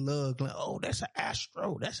like. They love like, oh, that's an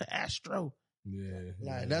Astro. That's an Astro. Yeah,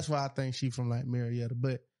 like that's why I think she from like Marietta.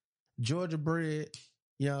 But Georgia bred,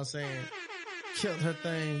 you know what I'm saying? Killed her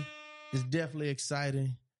thing. It's definitely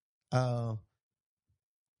exciting. Black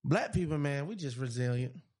people, man, we just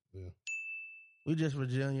resilient. Yeah. We just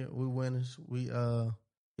resilient. We winners. We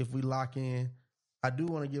if we lock in. I do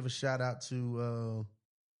want to give a shout out to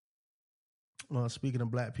speaking of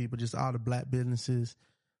black people, just all the black businesses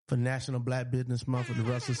for National Black Business Month at the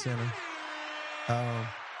Russell Center.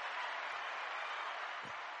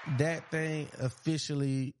 That thing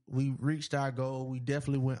officially, we reached our goal. We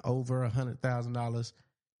definitely went over $100,000.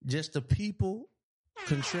 Just the people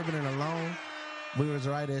contributing alone, we was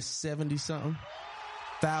right at 70-something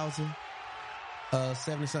thousand.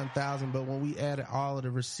 70-something thousand, but when we added all of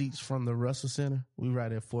the receipts from the Russell Center, we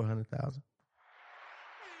right at 400,000.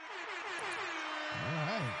 All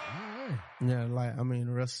right. Yeah, like I mean,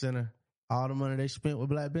 the Russell Center, all the money they spent with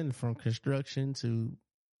black business, from construction to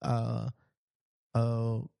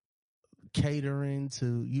catering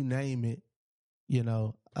to you name it, you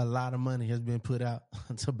know, a lot of money has been put out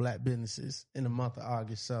to black businesses in the month of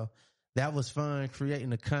August. So that was fun. Creating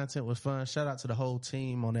the content was fun. Shout out to the whole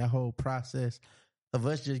team on that whole process of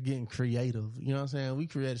us just getting creative. You know what I'm saying? We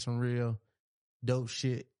created some real dope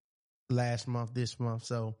shit last month, this month.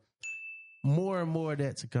 So more and more of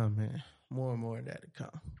that to come, man. More and more of that to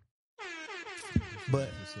come. But,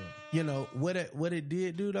 you know, what it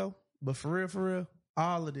did do, though, but for real,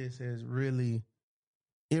 all of this has really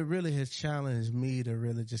has challenged me to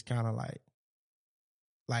really just kind of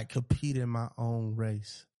like compete in my own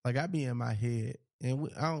race. Like, I be in my head, and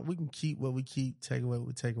we can keep what we keep, take away what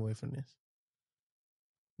we take away from this.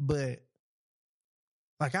 But,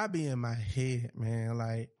 like, I be in my head, man,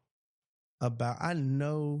 like, I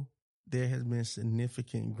know there has been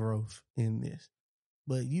significant growth in this,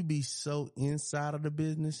 but you be so inside of the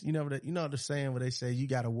business. You know the saying where they say you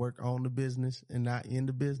got to work on the business and not in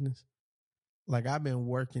the business? Like, I've been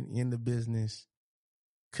working in the business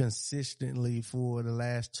consistently for the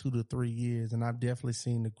last 2 to 3 years, and I've definitely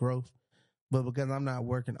seen the growth. But because I'm not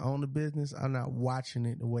working on the business, I'm not watching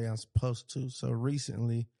it the way I'm supposed to. So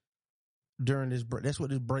recently, during this break, that's what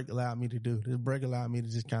this break allowed me to do. This break allowed me to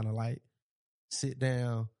just kind of like sit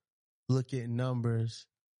down, look at numbers,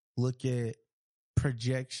 look at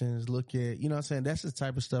projections, look at, you know what I'm saying? That's the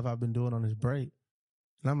type of stuff I've been doing on this break.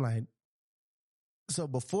 And I'm like, so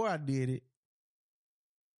before I did it,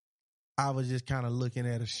 I was just kind of looking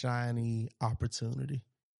at a shiny opportunity,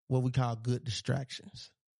 what we call good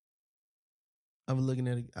distractions. I was looking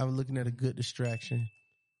at a good distraction,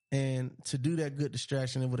 and to do that good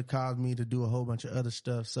distraction, it would have caused me to do a whole bunch of other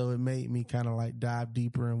stuff. So it made me kind of like dive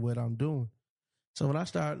deeper in what I'm doing. So when I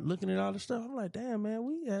started looking at all the stuff, I'm like, damn, man,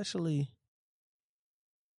 we actually.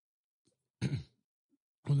 Well,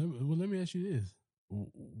 let me ask you this: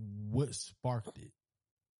 what sparked it?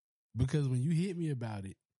 Because when you hit me about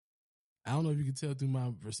it, I don't know if you can tell through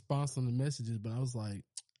my response on the messages, but I was like,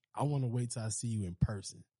 I want to wait till I see you in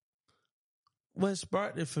person. What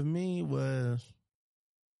sparked it for me was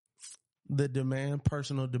the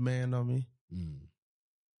personal demand on me. Mm.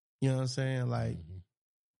 You know what I'm saying? Like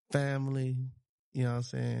family, you know what I'm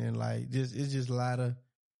saying? Like it's just a lot of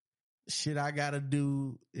shit I gotta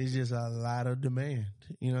do. It's just a lot of demand,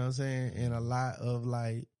 you know what I'm saying? And a lot of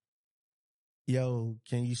like, yo,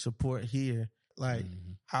 can you support here? Like,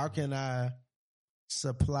 how can I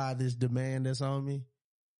supply this demand that's on me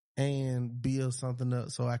and build something up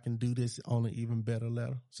so I can do this on an even better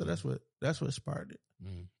level? So that's what sparked it.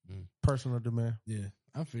 Personal demand. Yeah,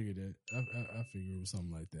 I figured that. I figured it was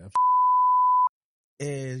something like that.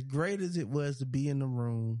 As great as it was to be in the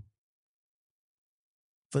room,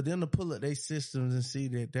 for them to pull up their systems and see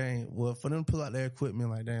that for them to pull out their equipment,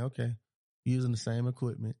 like, dang, okay, using the same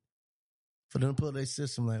equipment. For them to pull their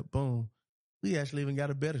system, like, boom, we actually even got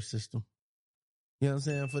a better system. You know what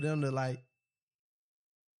I'm saying? For them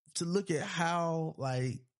to look at how,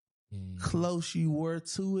 like, close you were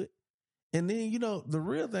to it. And then, the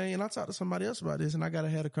real thing, and I talked to somebody else about this, and I got to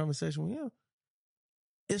have a conversation with him.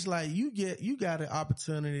 It's like you got an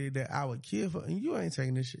opportunity that I would kill for, and you ain't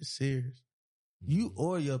taking this shit serious. You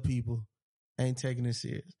or your people ain't taking it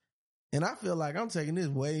serious. And I feel like I'm taking this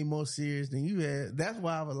way more serious than you had. That's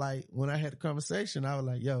why I was like, when I had the conversation, I was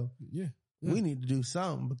like, yo, we need to do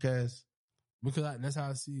something because that's how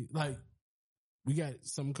I see it. Like, we got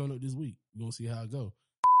something coming up this week. We're going to see how it go.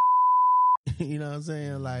 You know what I'm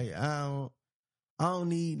saying? Like, I don't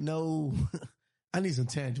need I need some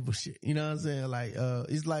tangible shit. You know what I'm saying? Like,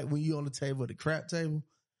 it's like when you on the table at the crap table,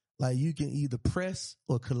 like you can either press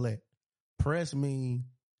or collect. Press mean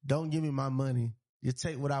don't give me my money. You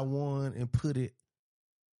take what I want and put it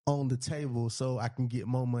on the table so I can get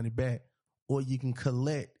more money back. Or you can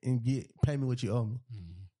collect and pay me what you owe me.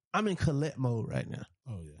 I'm in collect mode right now.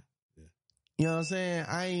 Oh yeah. You know what I'm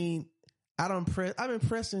saying? I've been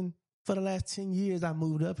pressing for the last 10 years. I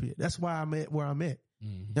moved up here. That's why I'm at where I'm at. You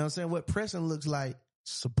know what I'm saying? What pressing looks like,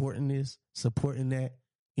 supporting this, supporting that.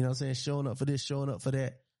 You know what I'm saying? Showing up for this, showing up for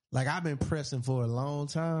that. Like, I've been pressing for a long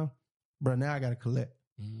time, bro. Now I got to collect.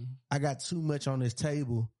 I got too much on this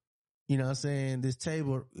table. You know what I'm saying? This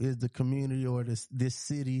table is the community or this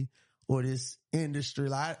city or this industry.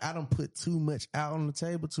 Like, I don't put too much out on the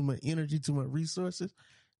table, too much energy, too much resources.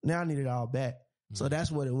 Now I need it all back. So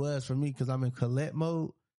that's what it was for me, because I'm in collect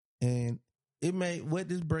mode. And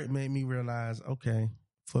this break made me realize, okay,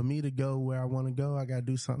 for me to go where I want to go, I got to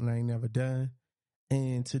do something I ain't never done.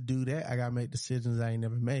 And to do that, I got to make decisions I ain't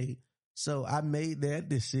never made. So I made that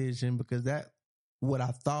decision because that's what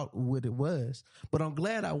I thought what it was. But I'm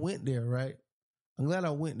glad I went there, right? I'm glad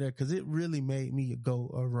I went there because it really made me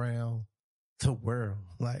go around the world.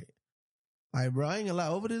 Like, bro, I ain't gonna lie,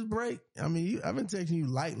 over this break, I mean, I've been texting you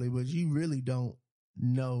lightly, but you really don't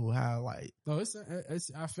know how, like. No, I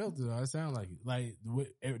felt it. It sounded like it. Like,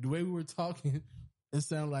 the way we were talking, it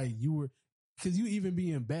sounded like you were, because you even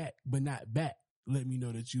being back, but not back, let me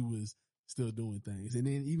know that you was still doing things. And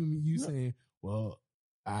then even you saying, well,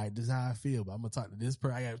 all right, this is how I feel, but I'm going to talk to this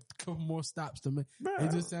person. I got a couple more stops to make. Bro.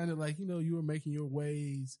 It just sounded like, you were making your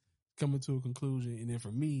ways, coming to a conclusion. And then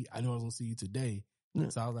for me, I know I was going to see you today. Yeah.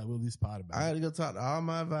 So I was like, well, this part about it. I had to go talk to all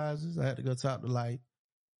my advisors. I had to go talk to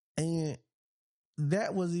and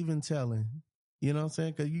that was even telling, you know what I'm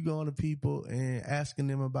saying? Cause you going to people and asking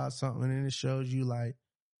them about something and it shows you like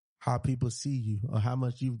how people see you or how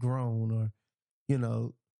much you've grown or,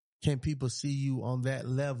 can people see you on that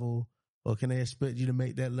level or can they expect you to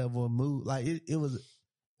make that level of move? Like it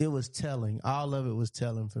was telling. All of it was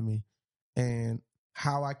telling for me. And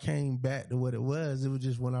how I came back to what it was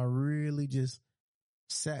just when I really just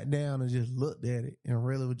sat down and just looked at it and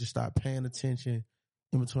really would just start paying attention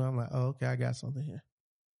in between. I'm like, oh, okay, I got something here.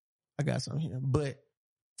 But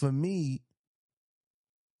for me,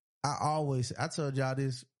 I told y'all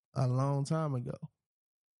this a long time ago.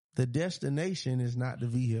 The destination is not the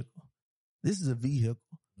vehicle. This is a vehicle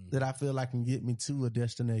that I feel like can get me to a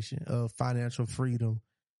destination of financial freedom,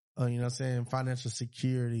 financial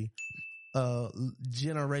security,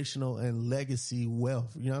 generational and legacy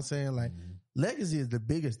wealth. You know what I'm saying? Like, legacy is the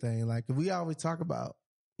biggest thing. Like, we always talk about,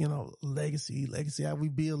 legacy, how we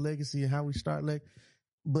build legacy and how we start legacy.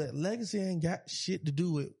 But legacy ain't got shit to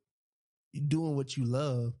do with doing what you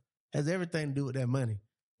love. It has everything to do with that money.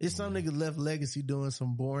 It's some niggas left legacy doing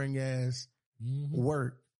some boring ass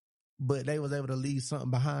work, but they was able to leave something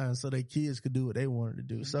behind so their kids could do what they wanted to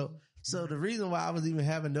do. So the reason why I was even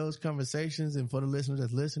having those conversations, and for the listeners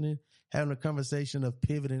that's listening, having a conversation of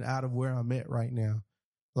pivoting out of where I'm at right now,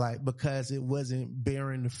 like, because it wasn't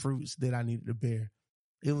bearing the fruits that I needed to bear.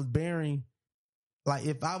 It was bearing, like,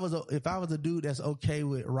 if I was a dude that's okay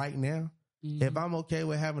with right now, if I'm okay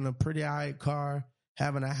with having a pretty all right car,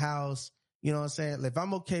 having a house, you know what I'm saying? If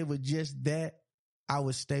I'm okay with just that, I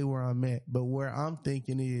would stay where I'm at. But where I'm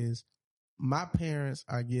thinking is, my parents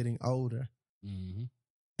are getting older.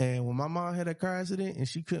 And when my mom had a car accident and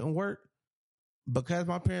she couldn't work, because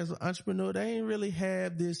my parents were entrepreneurs, they ain't really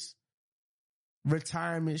have this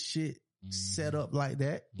retirement shit set up like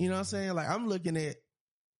that. You know what I'm saying? Like, I'm looking at,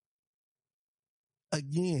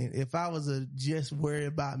 again, if I was a just worry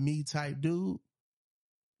about me type dude,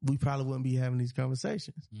 we probably wouldn't be having these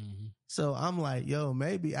conversations. Mm-hmm. So I'm like, yo,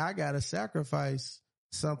 maybe I got to sacrifice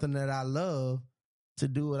something that I love to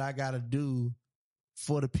do what I got to do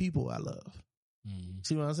for the people I love. Mm-hmm.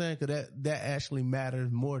 See what I'm saying? Because that actually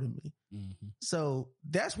matters more to me. Mm-hmm. So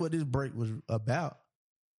that's what this break was about.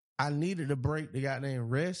 I needed a break to goddamn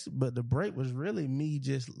rest, but the break was really me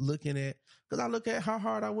just looking at, because I look at how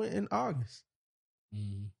hard I went in August.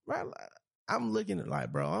 Mm-hmm. Right? I'm looking at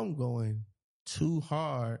like, bro, I'm going too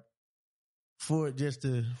hard for it just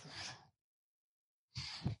to.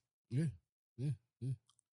 Yeah.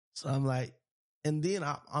 So I'm like, and then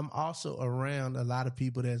I'm also around a lot of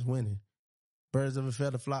people that's winning. Birds of a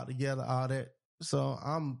feather flock together, all that. So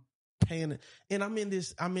I'm paying it. And I'm in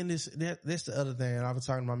this, that's the other thing. I was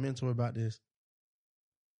talking to my mentor about this.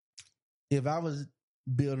 If I was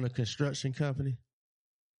building a construction company,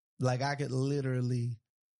 like I could literally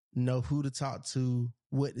know who to talk to,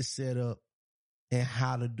 what to set up, and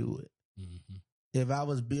how to do it. Mm-hmm. If I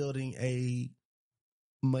was building a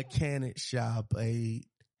mechanic shop,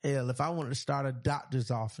 if I wanted to start a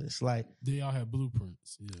doctor's office, like they all have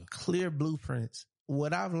blueprints, clear blueprints.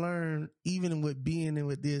 What I've learned, even with being in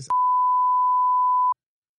with this,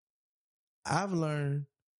 I've learned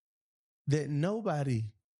that nobody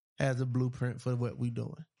has a blueprint for what we're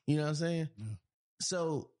doing. You know what I'm saying? Yeah.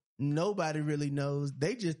 So nobody really knows.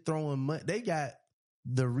 They just throwing money. They got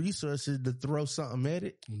the resources to throw something at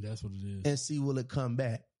it. And that's what it is. And see, will it come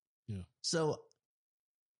back? Yeah. So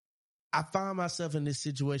I find myself in this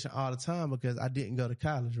situation all the time because I didn't go to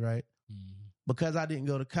college, right? Mm-hmm. Because I didn't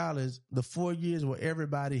go to college, the 4 years where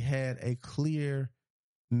everybody had a clear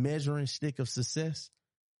measuring stick of success,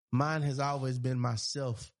 mine has always been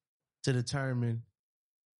myself to determine,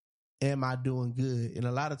 am I doing good? And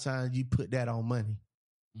a lot of times you put that on money.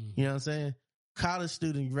 Mm-hmm. You know what I'm saying? College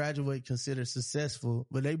students graduate considered successful,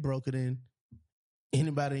 but they broke it in.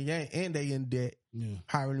 Anybody and they in debt,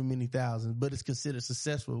 hiring many thousands, but it's considered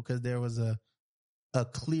successful because there was a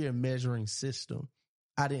clear measuring system.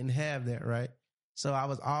 I didn't have that, right? So I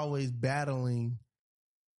was always battling,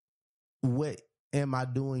 what am I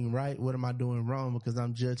doing right? What am I doing wrong? Because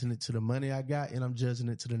I'm judging it to the money I got and I'm judging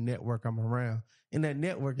it to the network I'm around. And that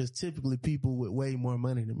network is typically people with way more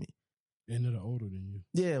money than me. And they're older than you.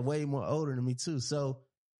 Yeah, way more older than me too. So,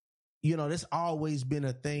 you know, there's always been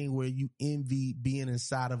a thing where you envy being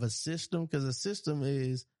inside of a system, because a system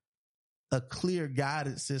is a clear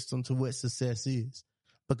guided system to what success is.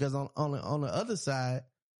 Because on the other side,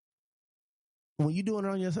 when you're doing it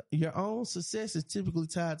on your own, success is typically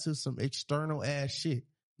tied to some external ass shit.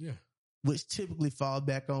 Yeah. Which typically fall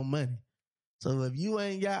back on money. So if you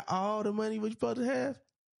ain't got all the money what you're supposed to have,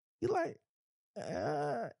 you're like,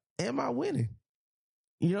 am I winning?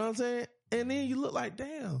 You know what I'm saying? And then you look like,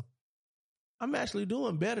 damn, I'm actually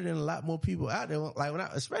doing better than a lot more people out there. Like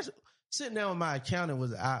especially sitting down with my accountant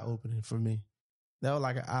was eye-opening for me. That was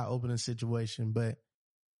like an eye-opening situation. But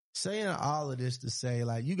saying all of this to say,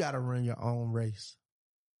 like, you got to run your own race.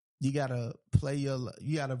 You got to play your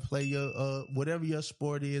whatever your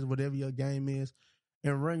sport is, whatever your game is,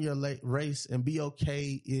 and run your race and be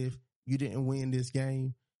okay if you didn't win this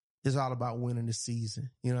game. It's all about winning the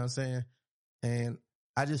season. You know what I'm saying? And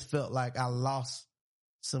I just felt like I lost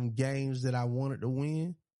some games that I wanted to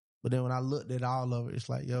win. But then when I looked at all of it, it's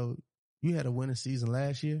like, yo, you had a winning season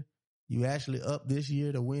last year. You actually up this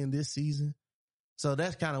year to win this season. So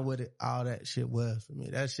that's kind of what all that shit was for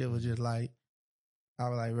me. That shit was just like, I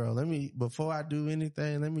was like, bro, before I do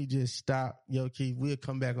anything, let me just stop. Yo, Keith, we'll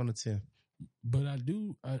come back on the 10th. But I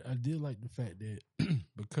did like the fact that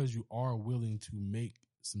because you are willing to make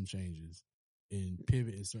some changes and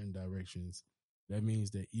pivot in certain directions, that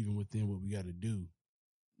means that even within what we got to do,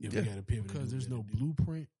 if we got to pivot, because there's no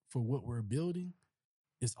blueprint for what we're building,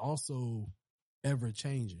 it's also ever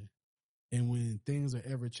changing. And when things are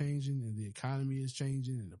ever changing and the economy is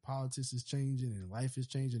changing and the politics is changing and life is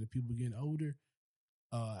changing and people getting older,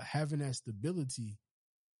 having that stability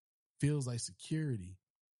feels like security.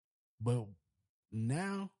 But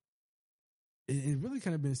now, it really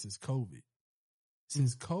kind of been since COVID.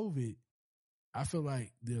 Since COVID, I feel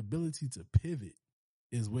like the ability to pivot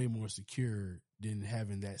is way more secure than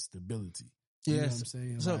having that stability. You know what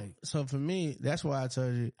I'm saying? So for me, that's why I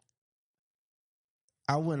told you,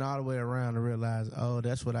 I went all the way around to realize, oh,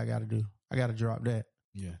 that's what I got to do. I got to drop that.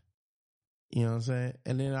 Yeah. You know what I'm saying?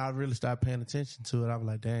 And then I really started paying attention to it. I was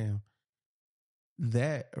like, damn,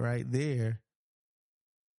 that right there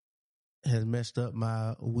has messed up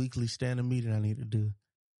my weekly standing meeting I need to do.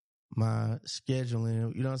 my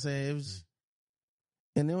scheduling. You know what I'm saying? It was,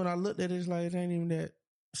 and then when I looked at it, it's like, it ain't even that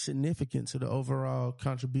significant to the overall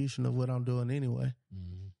contribution of what I'm doing anyway.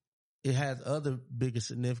 Mm-hmm. It has other bigger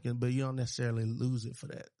significance, but you don't necessarily lose it for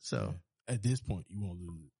that. So at this point, you won't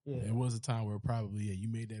lose it. Yeah. There was a time where probably, you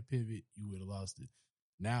made that pivot, you would have lost it.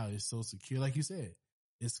 Now it's so secure. Like you said,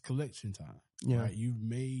 it's collection time. Yeah. Right? You've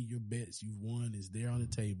made your bets. You've won. It's there on the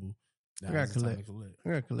table. Now I gotta it's time collect. to collect. I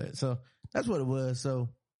gotta collect. So that's what it was. So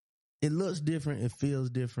it looks different. It feels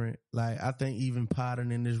different. Like, I think even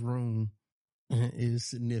potting in this room is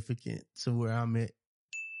significant to where I'm at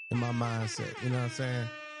in my mindset. You know what I'm saying?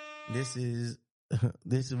 This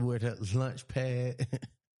is where the lunch pad.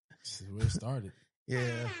 This is where it started.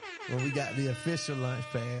 Yeah. When we got the official lunch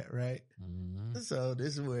pad, right? Mm-hmm. So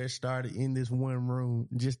this is where it started, in this one room.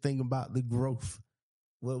 Just thinking about the growth,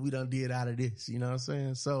 what we done did out of this. You know what I'm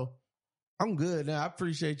saying? So I'm good now. I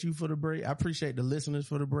appreciate you for the break. I appreciate the listeners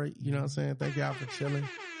for the break. You know what I'm saying? Thank y'all for chilling.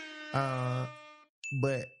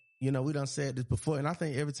 But, you know, we done said this before, and I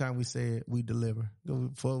think every time we say it, we deliver.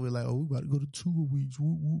 Before we're like, oh, we about to go to 2 weeks.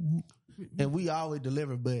 Woo, woo, woo. And we always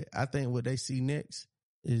deliver, but I think what they see next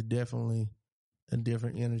is definitely a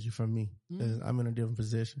different energy from me. Mm-hmm. I'm in a different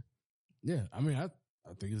position. Yeah. I mean, I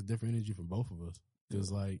think it's different energy from both of us.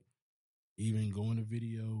 Because, like, even going to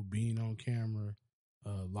video, being on camera,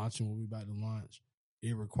 launching what we about to launch,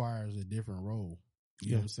 it requires a different role.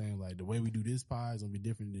 You know what I'm saying? Like, the way we do this pie is going to be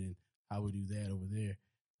different than how we do that over there.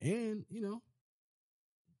 And, you know,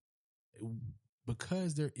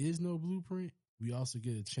 because there is no blueprint, we also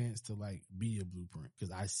get a chance to, like, be a blueprint.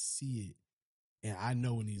 Because I see it and I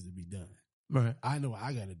know it needs to be done. Right. I know what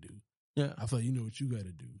I got to do. Yeah. I feel like you know what you got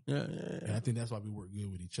to do. Yeah. And I think that's why we work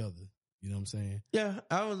good with each other. You know what I'm saying? Yeah.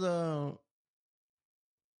 I was,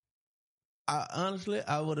 honestly,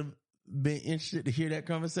 I would have been interested to hear that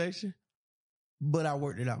conversation, but I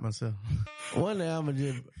worked it out myself. One day I'm going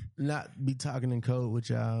to just not be talking in code with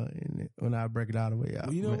y'all when I break it all the way out.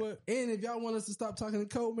 Well, you know what? And if y'all want us to stop talking in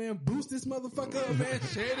code, man, boost this motherfucker up, man.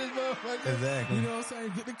 Share this motherfucker. Exactly. You know what I'm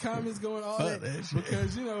saying? Get the comments going, all Fuck that. shit.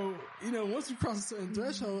 Because, you know, once you cross a certain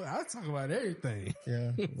threshold, I talk about everything.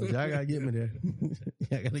 Yeah. But y'all got to get me there.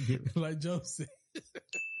 Y'all got to get me. Like Joe said.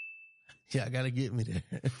 Y'all got to get me there.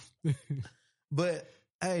 But,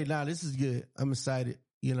 hey, nah, this is good. I'm excited,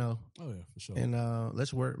 you know. Oh, yeah, for sure. And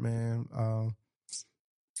let's work, man.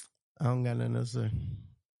 I don't got nothing else to say.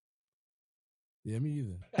 Yeah, me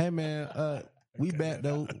either. Hey, man, we back,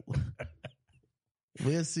 though.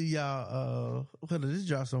 We'll see y'all. What did this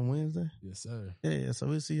drop on Wednesday? Yes, sir. Yeah, so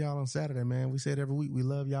we'll see y'all on Saturday, man. We said every week we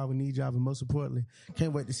love y'all, we need y'all, but most importantly,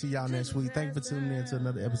 can't wait to see y'all next week. Thank you for tuning in to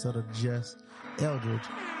another episode of Just Eldridge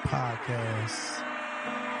Podcast.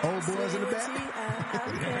 Old boys in the back.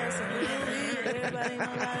 Everybody know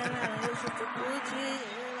right it's just the Gucci.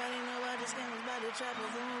 Everybody know about the scammers, about the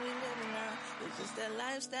trappers, and we living now. It's just that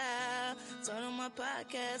lifestyle. Turn on my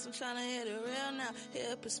podcast, I'm trying to hit it real now.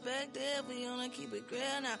 Hear perspective, we wanna keep it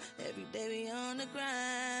real now. Every day we on the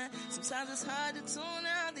grind. Sometimes it's hard to tune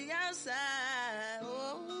out the outside.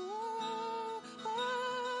 Oh.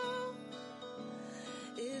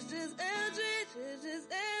 It's just Eldridge.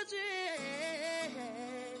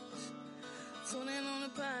 Tune in on the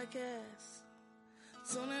podcast.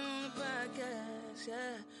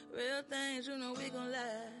 Yeah. Real things, you know we gon'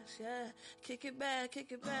 last, yeah. Kick it back.